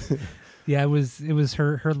 Yeah, it was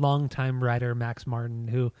her longtime writer Max Martin,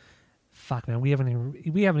 who, fuck man, we haven't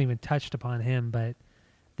even touched upon him, but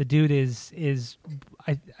the dude is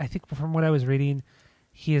I think from what I was reading,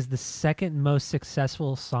 he is the second most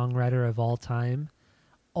successful songwriter of all time,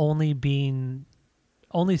 only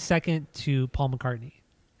second to Paul McCartney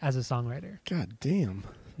as a songwriter. God damn.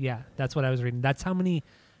 Yeah, that's what I was reading. That's how many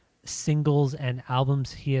singles and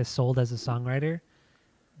albums he has sold as a songwriter,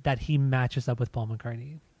 that he matches up with Paul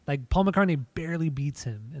McCartney. Like Paul McCartney barely beats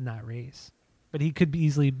him in that race, but he could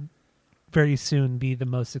easily very soon be the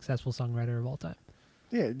most successful songwriter of all time.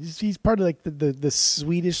 Yeah, he's part of like the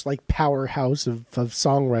Swedish like powerhouse of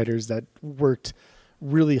songwriters that worked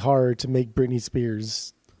really hard to make Britney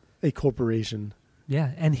Spears a corporation.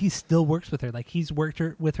 Yeah, and he still works with her. Like he's worked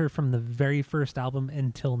with her from the very first album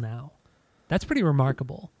until now. That's pretty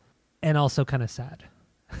remarkable, and also kind of sad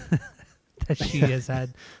that she has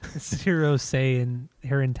had zero say in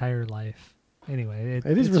her entire life. Anyway,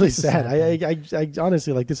 it is really sad. I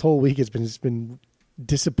honestly, like, this whole week has been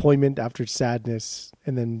disappointment after sadness,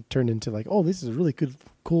 and then turned into like, oh, this is a really good,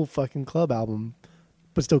 cool fucking club album,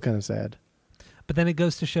 but still kind of sad. But then it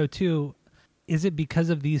goes to show too, is it because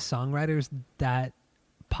of these songwriters that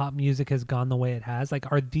pop music has gone the way it has?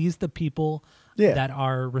 Like, are these the people that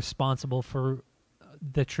are responsible for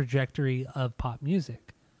the trajectory of pop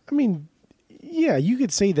music? I mean, yeah, you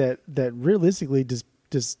could say that realistically,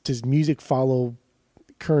 does music follow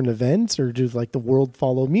current events, or does like the world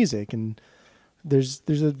follow music? And there's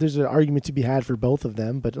an argument to be had for both of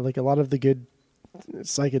them, but like a lot of the good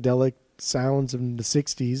psychedelic sounds in the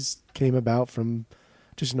 60s came about from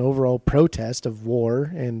just an overall protest of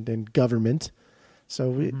war and government.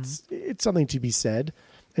 So it's something to be said.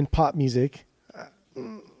 And pop music,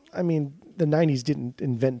 I mean, the 90s didn't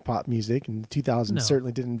invent pop music, and the 2000s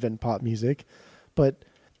certainly didn't invent pop music, but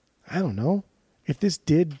I don't know. if this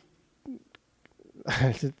did, I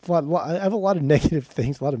have a lot of negative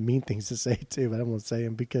things, a lot of mean things to say too, but I won't say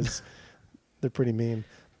them because they're pretty mean.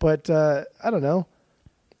 But I don't know.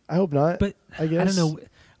 I hope not. But I guess I don't know.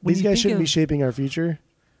 These guys shouldn't be shaping our future.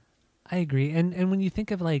 I agree. And when you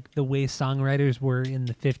think of like the way songwriters were in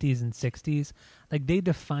the 50s and 60s, like they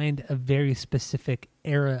defined a very specific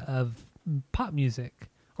era of pop music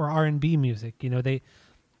or R&B music. You know, it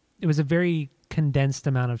was a very condensed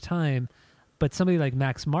amount of time, but somebody like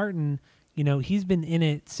Max Martin, you know, he's been in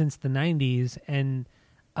it since the 90s and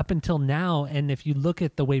up until now. And if you look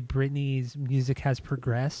at the way Britney's music has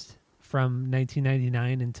progressed from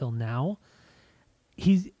 1999 until now,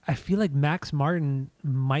 I feel like Max Martin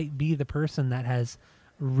might be the person that has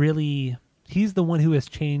really, he's the one who has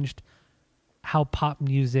changed how pop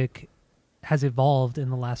music has evolved in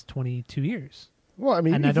the last 22 years. Well, I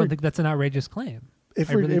mean, and I don't think that's an outrageous claim. If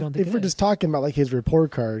we're just talking about like his report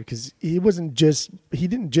card, because he didn't just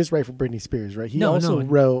write for Britney Spears, right? He also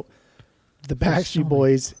wrote the Backstreet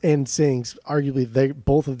Boys and sings arguably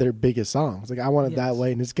both of their biggest songs. Like I Want It That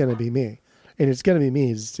Way and It's Gonna Be Me. And It's Gonna Be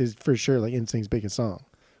Me is for sure like NSYNC's biggest song.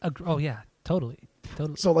 Oh yeah, totally.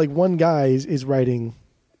 So like one guy is writing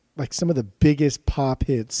like some of the biggest pop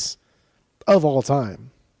hits of all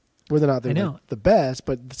time. Whether or not they're like the best,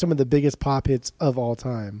 but some of the biggest pop hits of all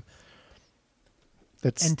time.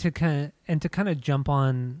 And to kind of jump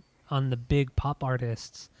on the big pop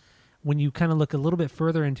artists, when you kind of look a little bit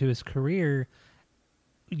further into his career,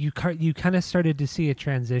 you kind of started to see a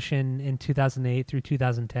transition in 2008 through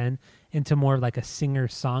 2010 into more like a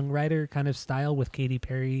singer-songwriter kind of style with Katy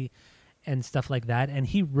Perry and stuff like that. And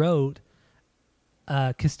he wrote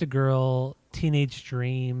Kissed a Girl, Teenage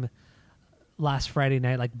Dream, Last Friday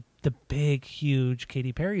Night, like the big, huge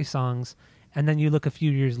Katy Perry songs. And then you look a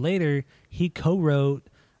few years later, he co-wrote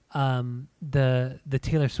the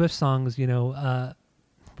Taylor Swift songs, you know,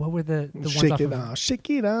 what were the ones Shake off It of, Off, Shake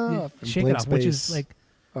It Off, yeah, Shake It Off, which is like,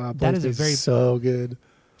 that is a very so good.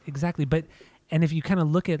 Exactly. And if you kind of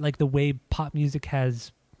look at like the way pop music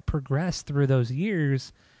has progressed through those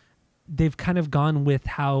years, they've kind of gone with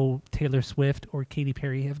how Taylor Swift or Katy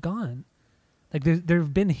Perry have gone. Like there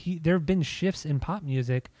have been shifts in pop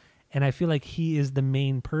music, and I feel like he is the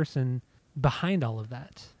main person behind all of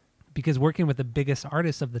that. Because working with the biggest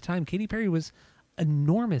artists of the time, Katy Perry was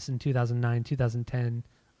enormous in 2009, 2010,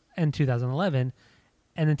 and 2011.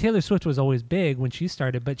 And then Taylor Swift was always big when she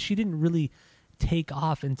started, but she didn't really take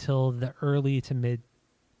off until the early to mid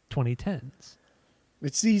 2010s.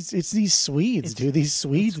 It's these Swedes, dude. These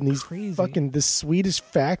Swedes and these crazy. Fucking this Swedish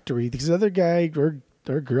factory. This other guy or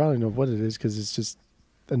girl, I don't know what it is because it's just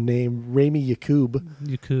a name, Rami Yacoub.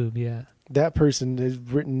 Yacoub, yeah. That person has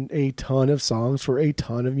written a ton of songs for a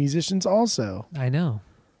ton of musicians also. I know.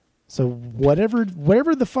 So whatever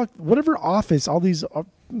office all these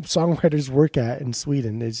songwriters work at in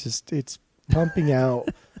Sweden, it's pumping out.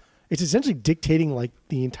 It's essentially dictating like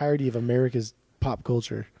the entirety of America's pop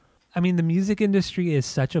culture. I mean, the music industry is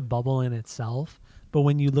such a bubble in itself, but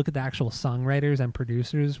when you look at the actual songwriters and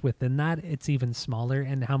producers within that, it's even smaller,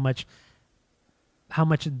 and how much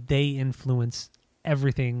they influence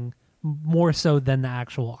everything more so than the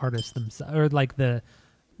actual artists themselves, or like the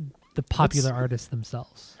popular artists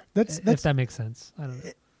themselves. If that makes sense. I don't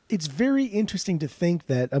know. It's very interesting to think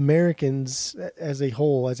that Americans as a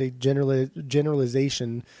whole, as a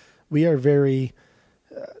generalization, we are very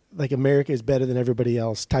like America is better than everybody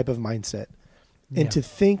else type of mindset. And to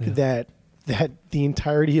think that the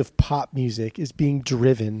entirety of pop music is being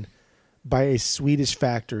driven by a Swedish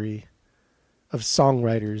factory of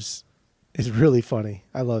songwriters is really funny.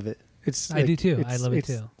 I love it. I do too. I love it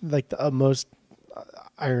too. Like the most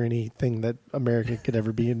irony thing that America could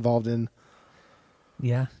ever be involved in.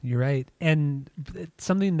 Yeah, you're right. And it's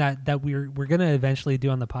something that we're going to eventually do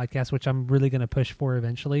on the podcast, which I'm really going to push for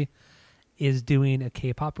eventually, is doing a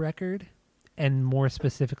K-pop record, and more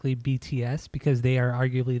specifically BTS, because they are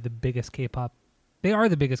arguably the biggest K-pop. They are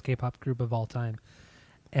the biggest K-pop group of all time.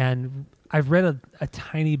 And I've read a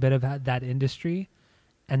tiny bit of that industry,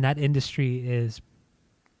 and that industry is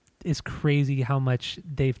crazy how much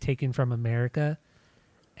they've taken from America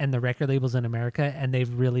and the record labels in America, and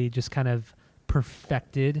they've really just kind of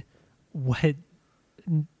perfected what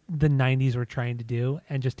the 90s were trying to do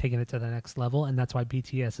and just taking it to the next level. And that's why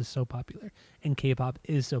BTS is so popular and K-pop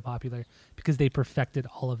is so popular, because they perfected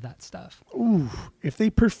all of that stuff. Ooh, if they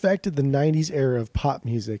perfected the 90s era of pop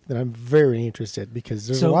music, then I'm very interested, because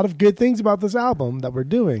there's a lot of good things about this album that we're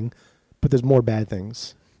doing, but there's more bad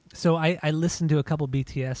things. So I listened to a couple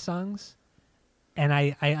BTS songs, and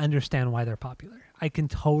I understand why they're popular. I can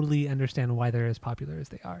totally understand why they're as popular as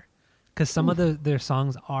they are, because some of their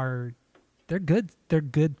songs they're good. They're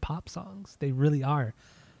good pop songs. They really are.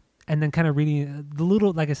 And then kind of reading the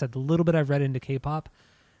little, like I said, the little bit I've read into K-pop,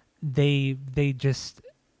 they're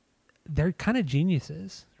kind of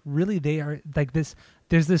geniuses. Really, they are like this.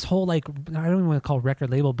 There's this whole like, I don't even want to call it record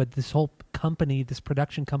label, but this whole company, this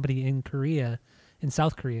production company in Korea, in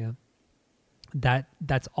South Korea,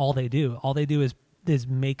 that's all they do. All they do is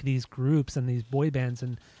make these groups and these boy bands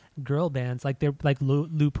and girl bands like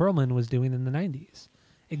Lou Pearlman was doing in the 90s.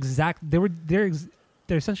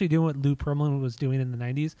 They're essentially doing what Lou Pearlman was doing in the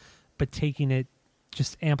 90s, but taking it,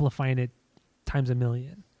 just amplifying it times a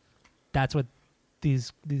million. That's what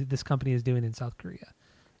this company is doing in South Korea.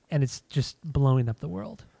 And it's just blowing up the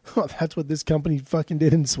world. Well, that's what this company fucking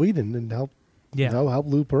did in Sweden and help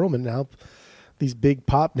Lou Pearlman and help these big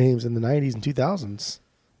pop names in the 90s and 2000s.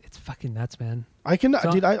 It's fucking nuts, man. I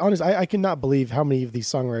cannot believe how many of these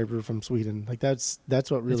songwriters were from Sweden. Like that's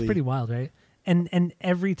what really. It's pretty wild, right? And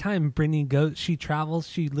every time Britney goes, she travels.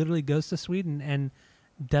 She literally goes to Sweden and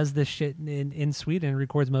does this shit in Sweden and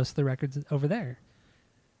records most of the records over there,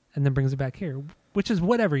 and then brings it back here, which is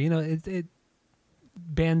whatever. It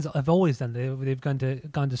bands have always done. They've gone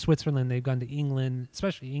to Switzerland. They've gone to England,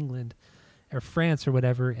 especially England or France or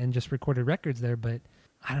whatever, and just recorded records there. But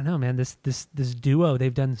I don't know, man. This duo,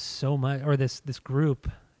 they've done so much, or this group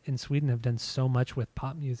in Sweden have done so much with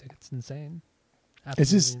pop music. It's insane.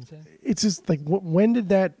 Absolutely insane. It's just like when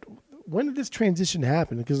did this transition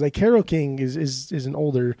happen? Because like Carole King is an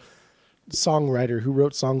older songwriter who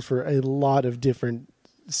wrote songs for a lot of different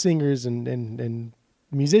singers and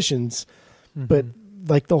musicians, but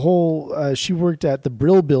like the whole she worked at the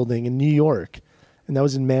Brill Building in New York, and that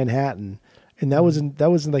was in Manhattan. And that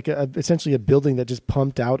was like essentially a building that just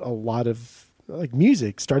pumped out a lot of like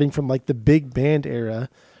music, starting from like the big band era,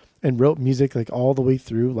 and wrote music like all the way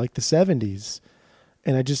through like the 70s.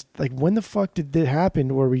 And I just like, when the fuck did that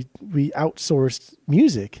happen where we outsourced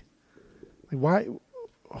music? Like why?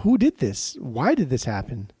 Who did this? Why did this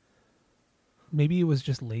happen? Maybe it was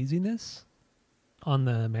just laziness on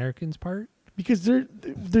the Americans' part. Because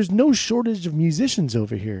there's no shortage of musicians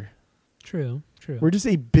over here. True. We're just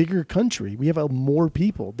a bigger country. We have more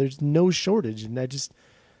people. There's no shortage. And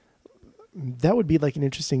that would be like an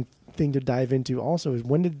interesting thing to dive into also, is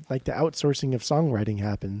when did like the outsourcing of songwriting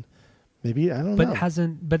happen? Maybe, I don't know.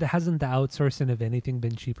 Hasn't the outsourcing of anything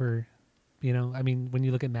been cheaper? I mean, when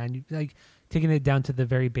you look at like taking it down to the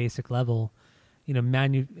very basic level, and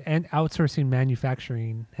outsourcing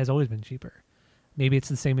manufacturing has always been cheaper. Maybe it's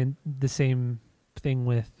the same thing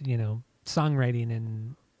with,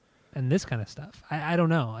 songwriting and this kind of stuff. I don't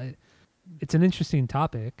know. It's an interesting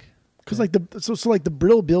topic. Because like the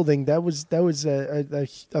Brill Building, that was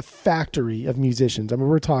a factory of musicians. I mean,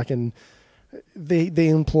 we're talking, they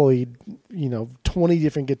employed 20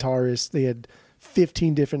 different guitarists. They had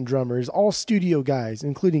 15 different drummers, all studio guys,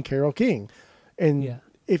 including Carole King. And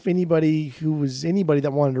if anybody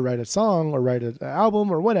that wanted to write a song or write an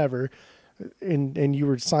album or whatever, and you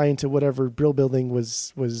were signed to whatever Brill Building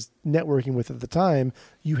was networking with at the time,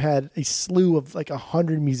 you had a slew of like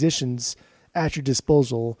 100 musicians at your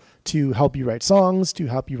disposal to help you write songs, to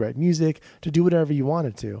help you write music, to do whatever you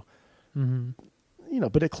wanted to. Mm-hmm.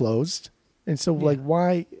 But it closed. And so like,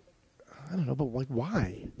 why? I don't know, but like,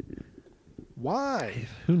 why? Why?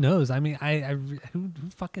 Who knows? I mean, who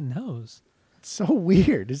fucking knows? It's so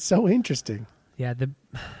weird. It's so interesting. Yeah.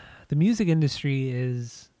 The music industry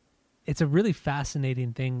it's a really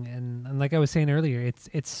fascinating thing, and like I was saying earlier,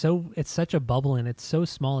 it's such a bubble, and it's so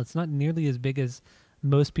small. It's not nearly as big as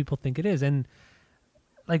most people think it is, and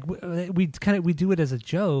like we do it as a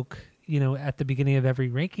joke, at the beginning of every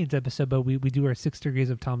rankings episode. But we do our 6 degrees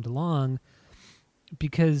of Tom DeLonge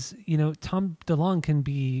because Tom DeLonge can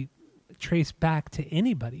be traced back to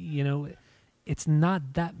anybody. It's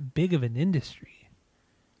not that big of an industry.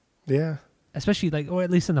 Yeah, especially or at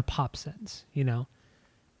least in the pop sense.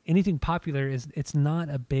 Anything popular it's not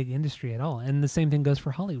a big industry at all. And the same thing goes for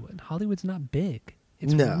Hollywood. Hollywood's not big.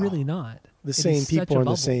 It's really not. The same people in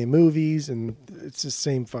the same movies, and it's the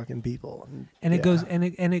same fucking people. And it goes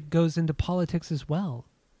it goes into politics as well.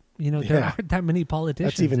 There aren't that many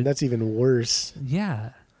politicians. That's even worse. Yeah.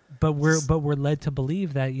 But we're led to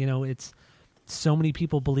believe that, it's so many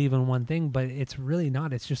people believe in one thing, but it's really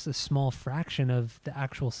not. It's just a small fraction of the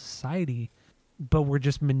actual society. But we're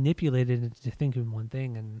just manipulated into thinking one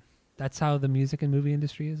thing, and that's how the music and movie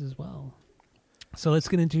industry is as well. So let's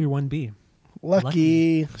get into your 1B.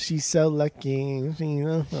 Lucky. She's so lucky. She's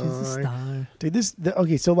a star. Dude,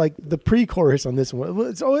 okay, so like the pre-chorus on this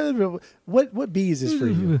one. So what B is this for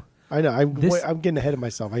you? I know, I'm getting ahead of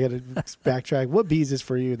myself. I got to backtrack. What B is this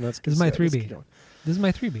for you? And this is my 3B. This is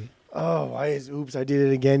my 3B. Oh, oops, I did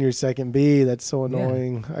it again. Your second B. That's so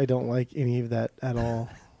annoying. I don't like any of that at all.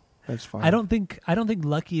 That's fine. I don't think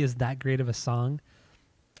Lucky is that great of a song.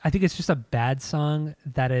 I think it's just a bad song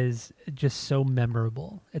that is just so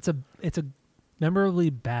memorable. It's a memorably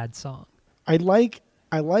bad song. I like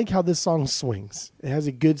how this song swings. It has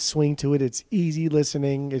a good swing to it. It's easy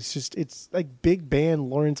listening. It's like big band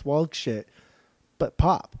Lawrence Welk shit, but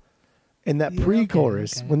pop. And that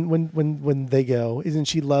pre-chorus, okay. when they go, isn't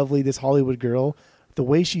she lovely, this Hollywood girl? The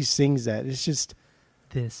way she sings that, it's just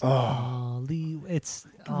it's oh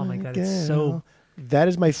my god, girl. it's so. That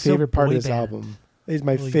is my favorite part of this band. album. It is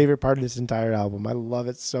my favorite part of this entire album. I love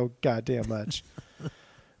it so goddamn much.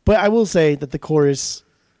 But I will say that the chorus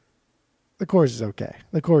is okay.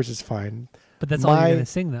 The chorus is fine. But that's all you're gonna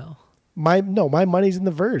sing, though. My money's in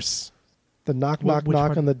the verse. The knock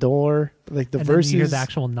on the door. Like the verses. Then you hear the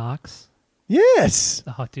actual knocks. Yes.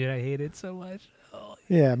 Oh, dude, I hate it so much. Oh.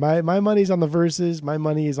 Yeah, my money's on the verses. My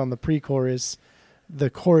money is on the pre-chorus. The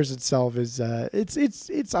chorus itself is it's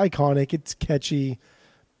iconic. It's catchy,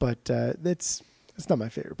 but it's not my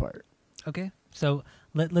favorite part. Okay, so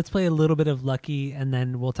let's play a little bit of Lucky, and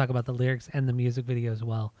then we'll talk about the lyrics and the music video as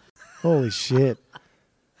well. Holy shit!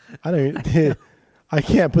 I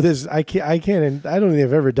can't put this. I can't. I don't think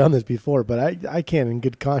I've ever done this before, but I can't, in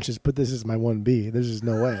good conscience, put this as my 1B. There's just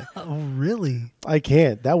no way. Oh, really? I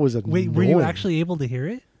can't. That was annoying. Wait, were you actually able to hear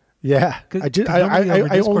it? Yeah,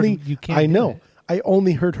 I know. I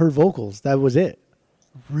only heard her vocals. That was it.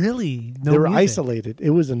 Really? No, they were isolated. It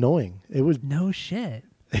was annoying. It was no shit.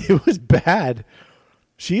 It was bad.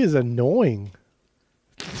 She is annoying.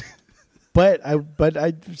 But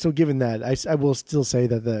so given that, I will still say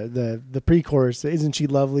that the pre-chorus, isn't she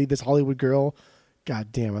lovely, this Hollywood girl?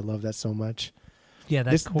 God damn, I love that so much. Yeah,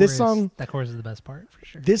 that chorus is the best part for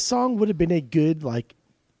sure. This song would have been a good like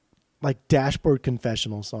dashboard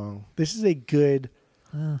confessional song. This is a good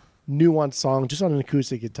nuanced song just on an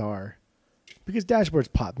acoustic guitar, because dashboard's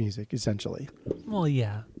pop music essentially. Well,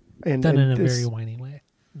 yeah, and done in a very whiny way.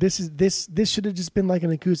 This should have just been like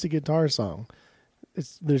an acoustic guitar song.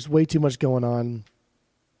 There's way too much going on,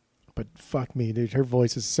 but fuck me, dude. Her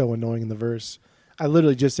voice is so annoying in the verse. I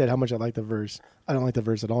literally just said how much I like the verse. I don't like the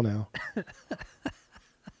verse at all now.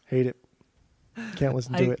 Hate it. Can't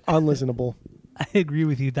listen to it. Unlistenable. I agree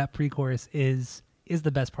with you. That pre-chorus is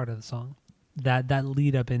the best part of the song. That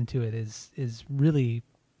lead up into it is really,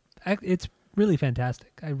 it's really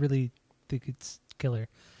fantastic. I really think it's killer.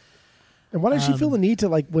 And why does she feel the need to,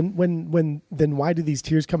 like, when then why do these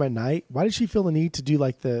tears come at night? Why does she feel the need to do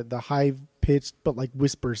like the high pitched but like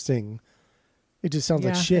whisper sing? It just sounds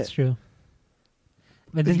like shit. That's true.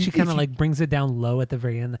 But then she kind of like brings it down low at the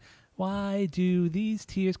very end. Why do these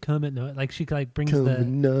tears come at night? Like she like brings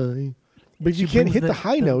night. But if you can't hit the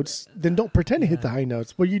high notes, then don't pretend to hit the high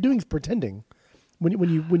notes. What you're doing is pretending. When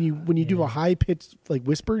you do a high pitched like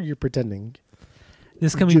whisper, you're pretending.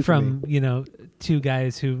 This coming from, two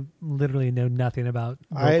guys who literally know nothing about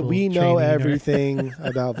vocal we know everything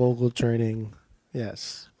about vocal training.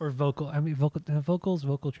 Yes. Or vocal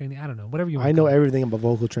training. I don't know. Whatever you want. I know everything about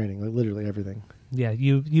vocal training, like literally everything. Yeah,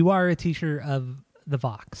 you are a teacher of the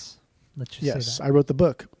Vox. Let's just say that. I wrote the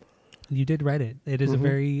book. You did write it. It is a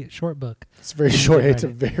very short book. It's very short. It's a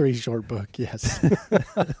very short book. Yes.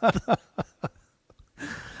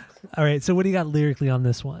 All right. So what do you got lyrically on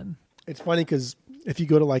this one? It's funny because if you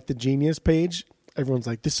go to like the Genius page, everyone's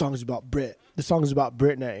like, "This song is about Brit. This song is about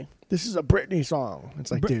Britney. This is a Britney song."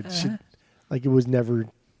 It's like, dude, like it was never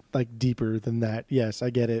like deeper than that. Yes, I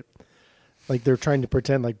get it. Like they're trying to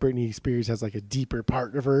pretend like Britney Spears has like a deeper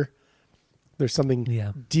part of her. There's something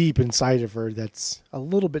deep inside of her that's a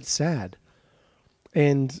little bit sad.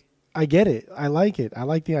 And I get it. I like it. I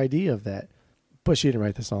like the idea of that. But she didn't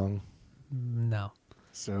write the song. No.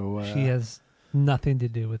 So she has nothing to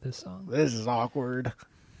do with this song. This is awkward.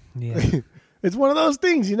 Yeah. It's one of those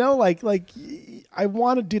things, like I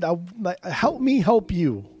want to do that. Help me help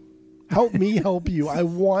you. Help me help you. I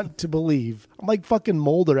want to believe. I'm like fucking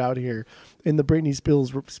Mulder out here in the Britney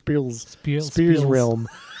Spears realm.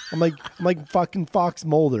 I'm like fucking Fox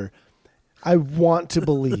Mulder. I want to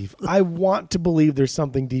believe. I want to believe there's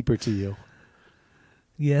something deeper to you.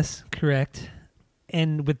 Yes, correct.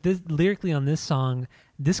 And with this lyrically on this song,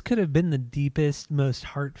 this could have been the deepest, most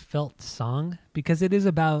heartfelt song because it is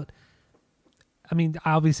about, I mean,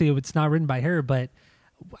 obviously it's not written by her, but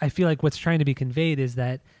I feel like what's trying to be conveyed is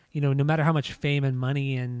that, no matter how much fame and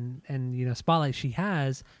money and spotlight she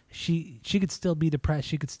has, she could still be depressed.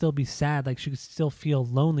 She could still be sad. Like she could still feel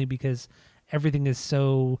lonely because everything is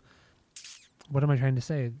so, what am I trying to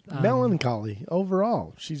say? Melancholy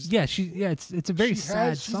overall. It's a very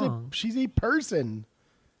sad song. She's a person.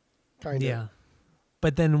 kind of. Yeah.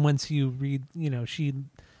 But then once you read, she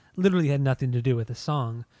literally had nothing to do with the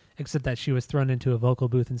song, except that she was thrown into a vocal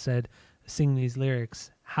booth and said, "Sing these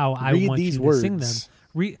lyrics how I Read want these you words. to sing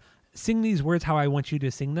them. Sing these words how I want you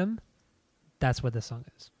to sing them." That's what the song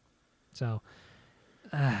is. So,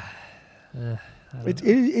 I don't know. It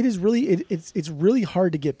is really it's really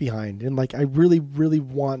hard to get behind, and like I really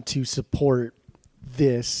want to support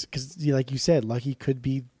this because, like you said, Lucky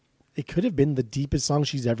it could have been the deepest song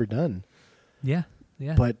she's ever done. Yeah.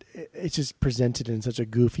 Yeah. But it's just presented in such a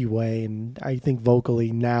goofy way, and I think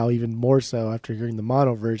vocally now even more so after hearing the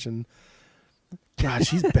mono version. God,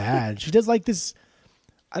 she's bad. She does like this.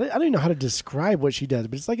 I don't even know how to describe what she does,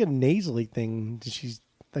 but it's like a nasally thing. She's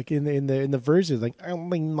like in the verses, like that's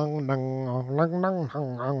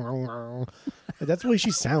the way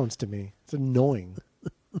she sounds to me. It's annoying.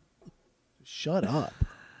 Shut up.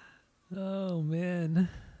 Oh man.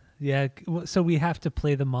 Yeah, so we have to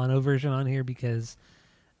play the mono version on here because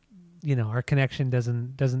our connection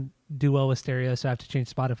doesn't do well with stereo, so I have to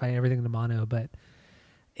change Spotify everything to mono. But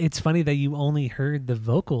it's funny that you only heard the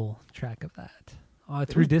vocal track of that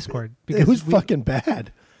through Discord because it was fucking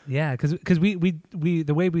bad. Yeah, because we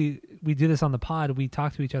the way we do this on the pod, we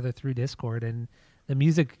talk to each other through Discord, and the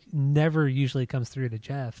music never usually comes through to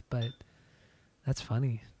Jeff. But that's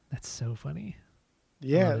funny. That's so funny.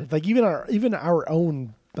 Yeah, like even our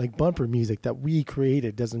own like bumper music that we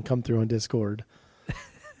created doesn't come through on Discord.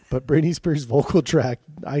 But Britney Spears'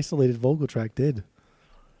 isolated vocal track did.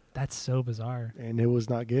 That's so bizarre. And it was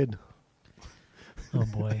not good. Oh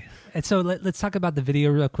boy. And so let's talk about the video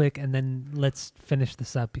real quick, and then let's finish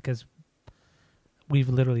this up because we've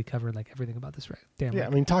literally covered like everything about this damn Yeah,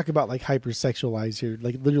 record. I mean, talk about like hypersexualize here.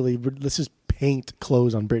 Like literally, let's just paint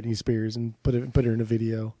clothes on Britney Spears and put her in a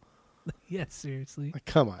video. Yeah, seriously. Like,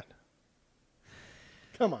 come on.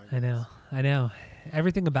 I know.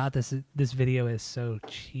 Everything about this video is so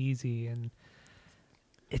cheesy, and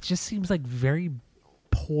it just seems like very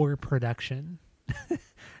poor production.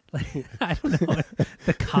 Like, I don't know.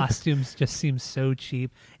 The costumes just seem so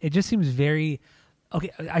cheap. It just seems very...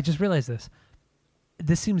 Okay, I just realized this.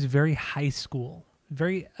 This seems very high school.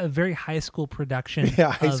 A very high school production.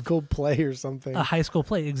 Yeah, high school play or something. A high school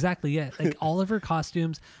play, exactly, yeah. Like all of her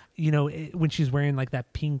costumes, when she's wearing like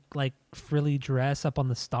that pink, like frilly dress up on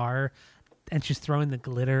the star and she's throwing the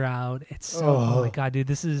glitter out. It's so, oh my God, dude,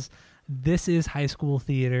 this is high school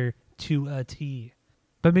theater to a T.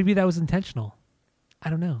 But maybe that was intentional. I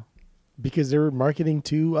don't know. Because they were marketing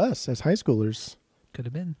to us as high schoolers. Could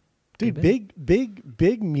have been. Dude,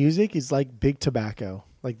 big music is like big tobacco.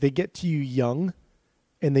 Like they get to you young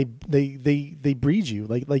and they breed you.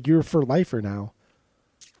 Like you're a for lifer now.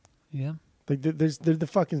 Yeah. Like they're the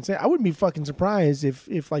fucking same. I wouldn't be fucking surprised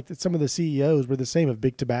if like some of the CEOs were the same of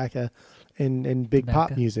big tobacco and big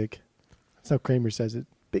pop music. That's how Kramer says it.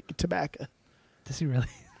 Big tobacco. Does he really?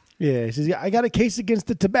 Yeah, he says, "Yeah, I got a case against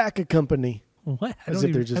the tobacco company." What? As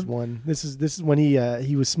if there's just one. This is when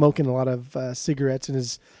he was smoking a lot of cigarettes and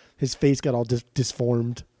his face got all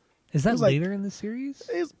disformed. Is that later in the series?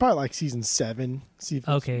 It's probably like season 7.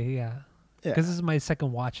 Okay, yeah. Because this is my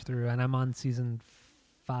second watch through, and I'm on season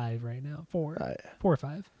 5 right now. 4 or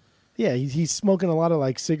 5. Yeah, he's smoking a lot of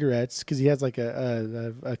like cigarettes because he has like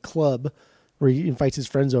a club where he invites his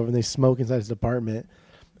friends over and they smoke inside his apartment.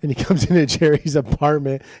 And he comes into Jerry's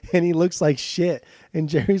apartment and he looks like shit. And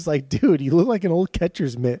Jerry's like, "Dude, you look like an old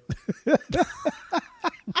catcher's mitt."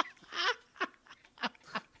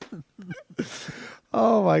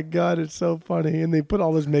 Oh my God, it's so funny. And they put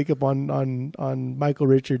all this makeup on Michael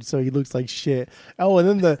Richards so he looks like shit. Oh,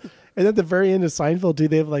 and then at the very end of Seinfeld, dude,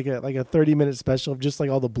 they have like a 30-minute special of just like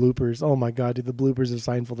all the bloopers. Oh my God, dude, the bloopers of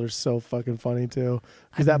Seinfeld are so fucking funny too.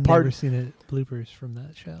 I've never seen it bloopers from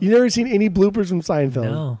that show. You never seen any bloopers from Seinfeld?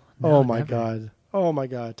 No. Oh my never. God. Oh my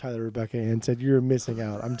God, Tyler Rebecca Ann said you're missing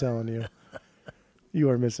out. I'm telling you, you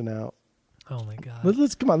are missing out. Oh my God.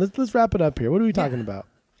 Let's come on. Let's wrap it up here. What are we talking about?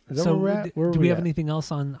 Is that so where we're at? Where do are we have at? anything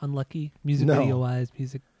else on Lucky music No. video wise?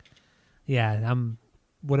 Music. Yeah.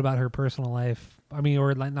 What about her personal life? I mean,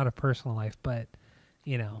 or like not a personal life, but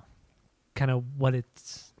kind of what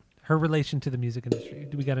it's her relation to the music industry.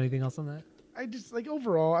 Do we got anything else on that? I just like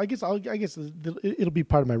overall. I guess it'll be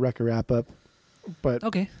part of my record wrap up. But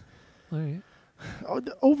Okay. All right.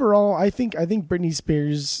 Overall, I think Britney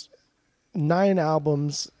Spears, 9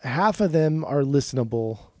 albums, half of them are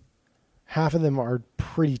listenable, half of them are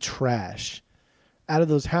pretty trash. Out of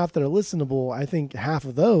those half that are listenable, I think half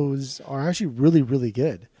of those are actually really, really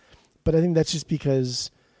good. But I think that's just because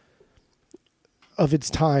of its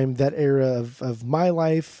time, that era of my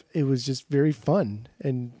life. It was just very fun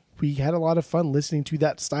and we had a lot of fun listening to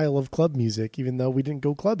that style of club music, even though we didn't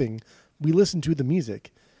go clubbing. We listened to the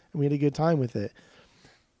music and we had a good time with it.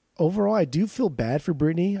 Overall, I do feel bad for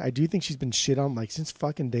Britney. I do think she's been shit on like since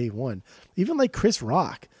fucking day one. Even like Chris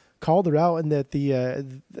Rock called her out in that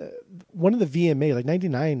the one of the VMA, like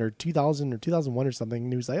 99 or 2000 or 2001 or something.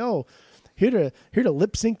 And he was like, oh, here to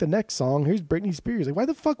lip sync the next song. Here's Britney Spears. Like, why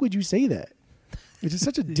the fuck would you say that? It's just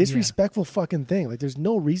such a disrespectful fucking thing. Like, there's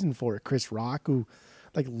no reason for it. Chris Rock, who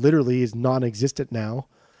like literally is non-existent now.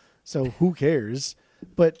 So who cares?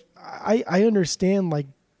 But I understand like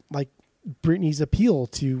Britney's appeal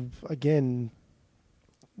to, again,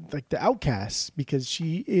 like the outcasts, because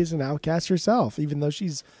she is an outcast herself, even though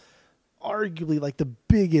she's arguably like the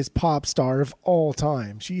biggest pop star of all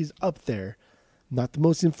time. She's up there. Not the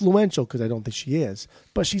most influential, because I don't think she is,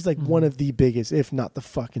 but she's like one of the biggest, if not the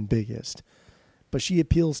fucking biggest. But she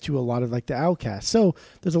appeals to a lot of like the outcasts. So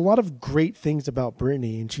there's a lot of great things about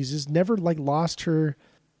Britney, and she's just never like lost her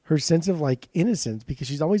sense of like innocence, because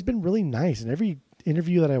she's always been really nice. And every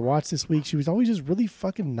interview that I watched this week, she was always just really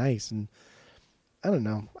fucking nice. And I don't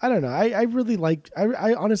know. I really like,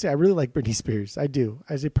 I honestly, I really like Britney Spears. I do.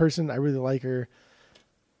 As a person, I really like her.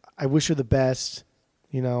 I wish her the best.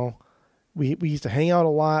 You know, we used to hang out a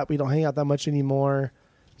lot. We don't hang out that much anymore.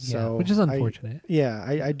 So yeah, which is unfortunate.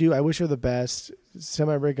 I do. I wish her the best. Send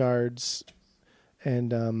my regards.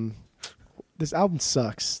 And this album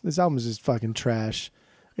sucks. This album is just fucking trash.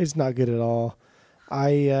 It's not good at all.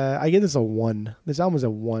 I give this a 1. This album is a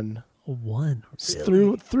 1. A 1?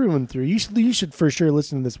 Really? Through and through. You should for sure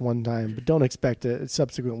listen to this one time, but don't expect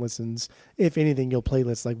subsequent listens. If anything, you'll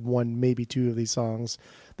playlist like 1, maybe 2 of these songs.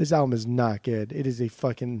 This album is not good. It is a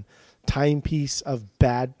fucking timepiece of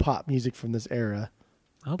bad pop music from this era.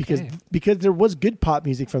 Okay. Because there was good pop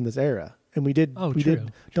music from this era. And we did. True.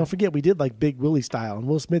 Don't forget, we did like Big Willie style, and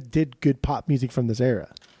Will Smith did good pop music from this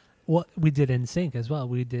era. Well, we did NSYNC as well.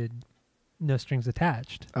 We did No Strings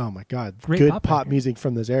Attached. Oh my God. Great good pop music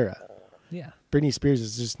from this era. Yeah. Britney Spears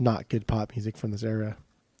is just not good pop music from this era.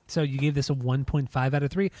 So you gave this a 1.5 out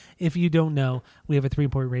of 3. If you don't know, we have a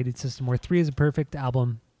 3-point rating system where 3 is a perfect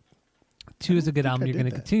album, 2 is a good album you're going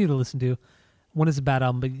to continue to listen to, 1 is a bad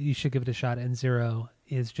album, but you should give it a shot, and 0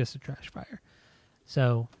 is just a trash fire.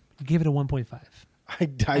 So you gave it a 1.5. I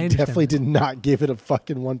definitely did not give it a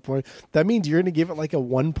fucking 1 point. That means you're going to give it like a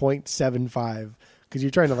 1.75, because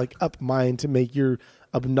you're trying to like up mine to make your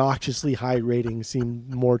obnoxiously high rating seem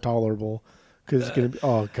more tolerable. Because it's going to be,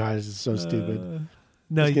 oh God, this is so stupid.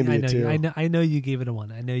 No, I know you gave it a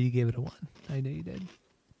 1. I know you gave it a 1. I know you did.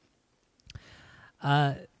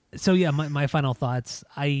 So yeah, my final thoughts.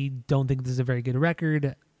 I don't think this is a very good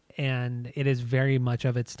record, and it is very much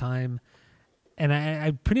of its time. And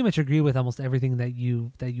I pretty much agree with almost everything that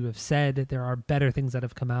you have said. There are better things that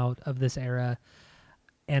have come out of this era,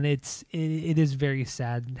 and it is very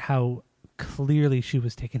sad how clearly she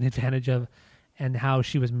was taken advantage of, and how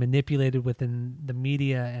she was manipulated within the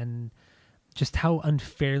media, and just how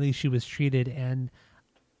unfairly she was treated.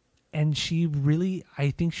 And she really, I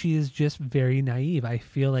think she is just very naive. I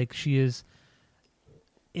feel like she is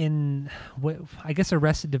in what I guess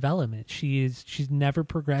Arrested Development. She's never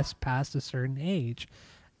progressed past a certain age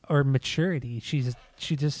or maturity. She's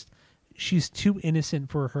too innocent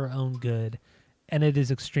for her own good, and it is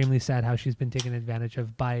extremely sad how she's been taken advantage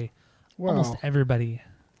of by almost everybody.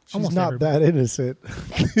 She's not that innocent.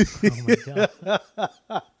 Oh my God.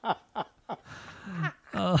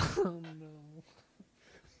 Oh no.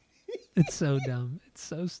 It's so dumb. It's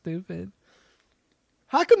so stupid.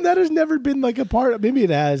 How come that has never been like a part of, maybe it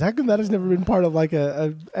has. How come that has never been part of like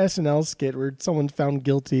a SNL skit where someone's found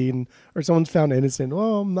guilty or someone's found innocent?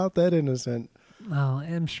 Well, I'm not that innocent. Oh,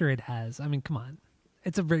 I'm sure it has. I mean, come on.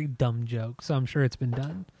 It's a very dumb joke, so I'm sure it's been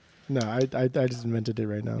done. No, I just invented it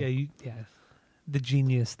right now. Yeah, the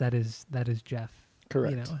genius that is Jeff.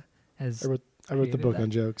 Correct. I wrote the book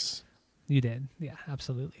on jokes. You did. Yeah,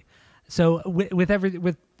 absolutely. So with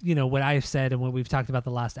what I've said and what we've talked about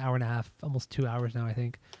the last hour and a half, almost 2 hours now, I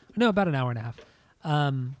think. No, about an hour and a half.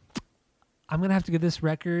 I'm going to have to give this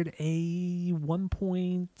record a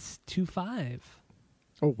 1.25.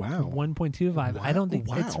 Oh, wow. 1.25. Wow. I don't think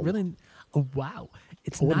it's really... Oh, wow.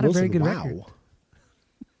 It's not Wilson, a very good record.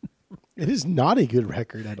 It is not a good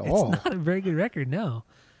record at all. It's not a very good record, no.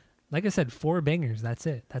 Like I said, 4 bangers. That's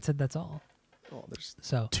it. That's all. Oh, there's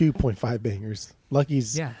so 2.5 bangers.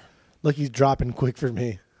 Lucky's dropping quick for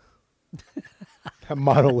me. That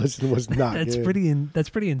mono listen was not good. That's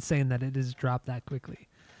pretty insane that it has dropped that quickly.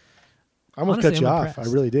 I almost cut you off. I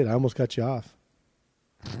really did. I almost cut you off.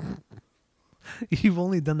 You've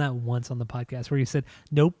only done that once on the podcast where you said,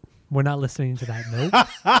 nope, We're not listening to that.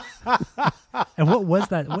 Nope. And what was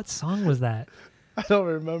that? What song was that? I don't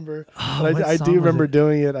remember. Oh, But what I song do was remember it?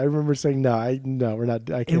 doing it. I remember saying, no, we're not.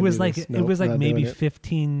 I can't It was do like this. it Nope, was like not maybe doing it.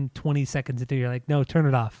 15, 20 seconds into. You're like, no, turn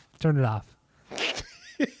it off. Turn it off.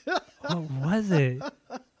 What was it?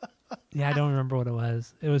 Yeah, I don't remember what it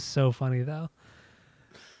was. It was so funny though.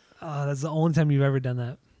 Oh, that's the only time you've ever done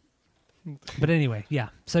that. But anyway, yeah.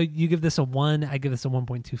 So you give this a 1. I give this a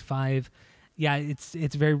 1.25. Yeah, it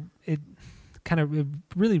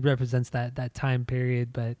really represents that time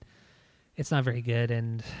period, but it's not very good.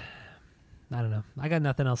 And I don't know. I got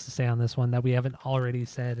nothing else to say on this one that we haven't already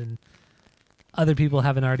said, and other people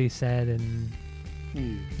haven't already said. And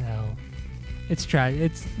no, it's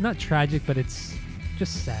It's not tragic, but it's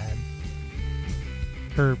just sad.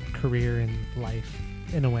 Her career and life,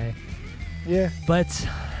 in a way. Yeah. But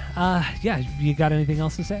yeah, you got anything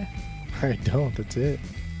else to say? I don't. That's it.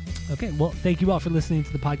 Okay, well, thank you all for listening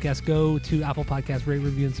to the podcast. Go to Apple Podcasts, rate,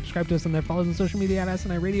 review, and subscribe to us on there. Follow us on social media at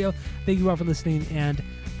SNI Radio. Thank you all for listening, and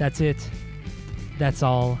that's it. That's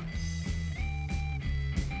all.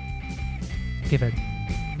 Give it.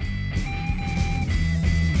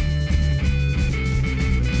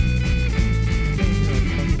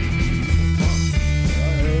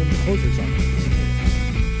 Closer song.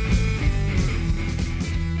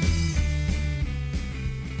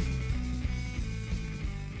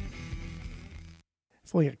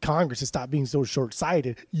 If only Congress to stop being so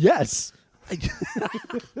short-sighted. Yes.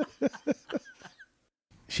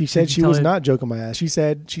 She said she was not joking my ass. She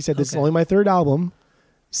said this is only my 3rd album.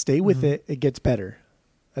 Stay with it. It gets better.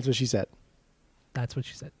 That's what she said. That's what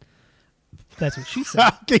she said. That's what she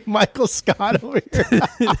said. Okay, Michael Scott over here.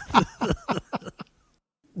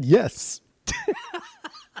 Yes.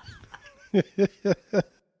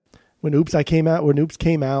 When Oops came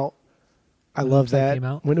out, I love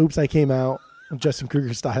that. When Oops I Came Out, Justin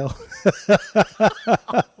Kruger style.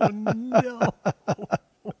 Oh, no.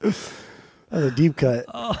 That's a deep cut.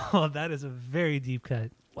 Oh, that is a very deep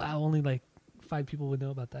cut. Wow, only like 5 people would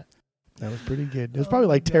know about that. That was pretty good. It was probably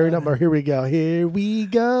like tearing up our Here We Go. Here we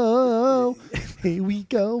go. Here we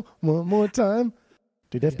go. One more time.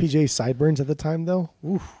 Did FPJ sideburns at the time, though?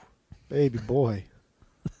 Oof. Baby boy.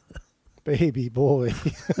 Baby boy.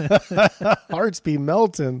 Hearts be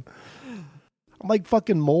melting. I'm like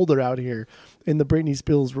fucking Mulder out here in the Britney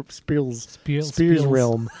Spears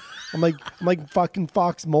realm. I'm like fucking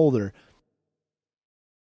Fox Mulder.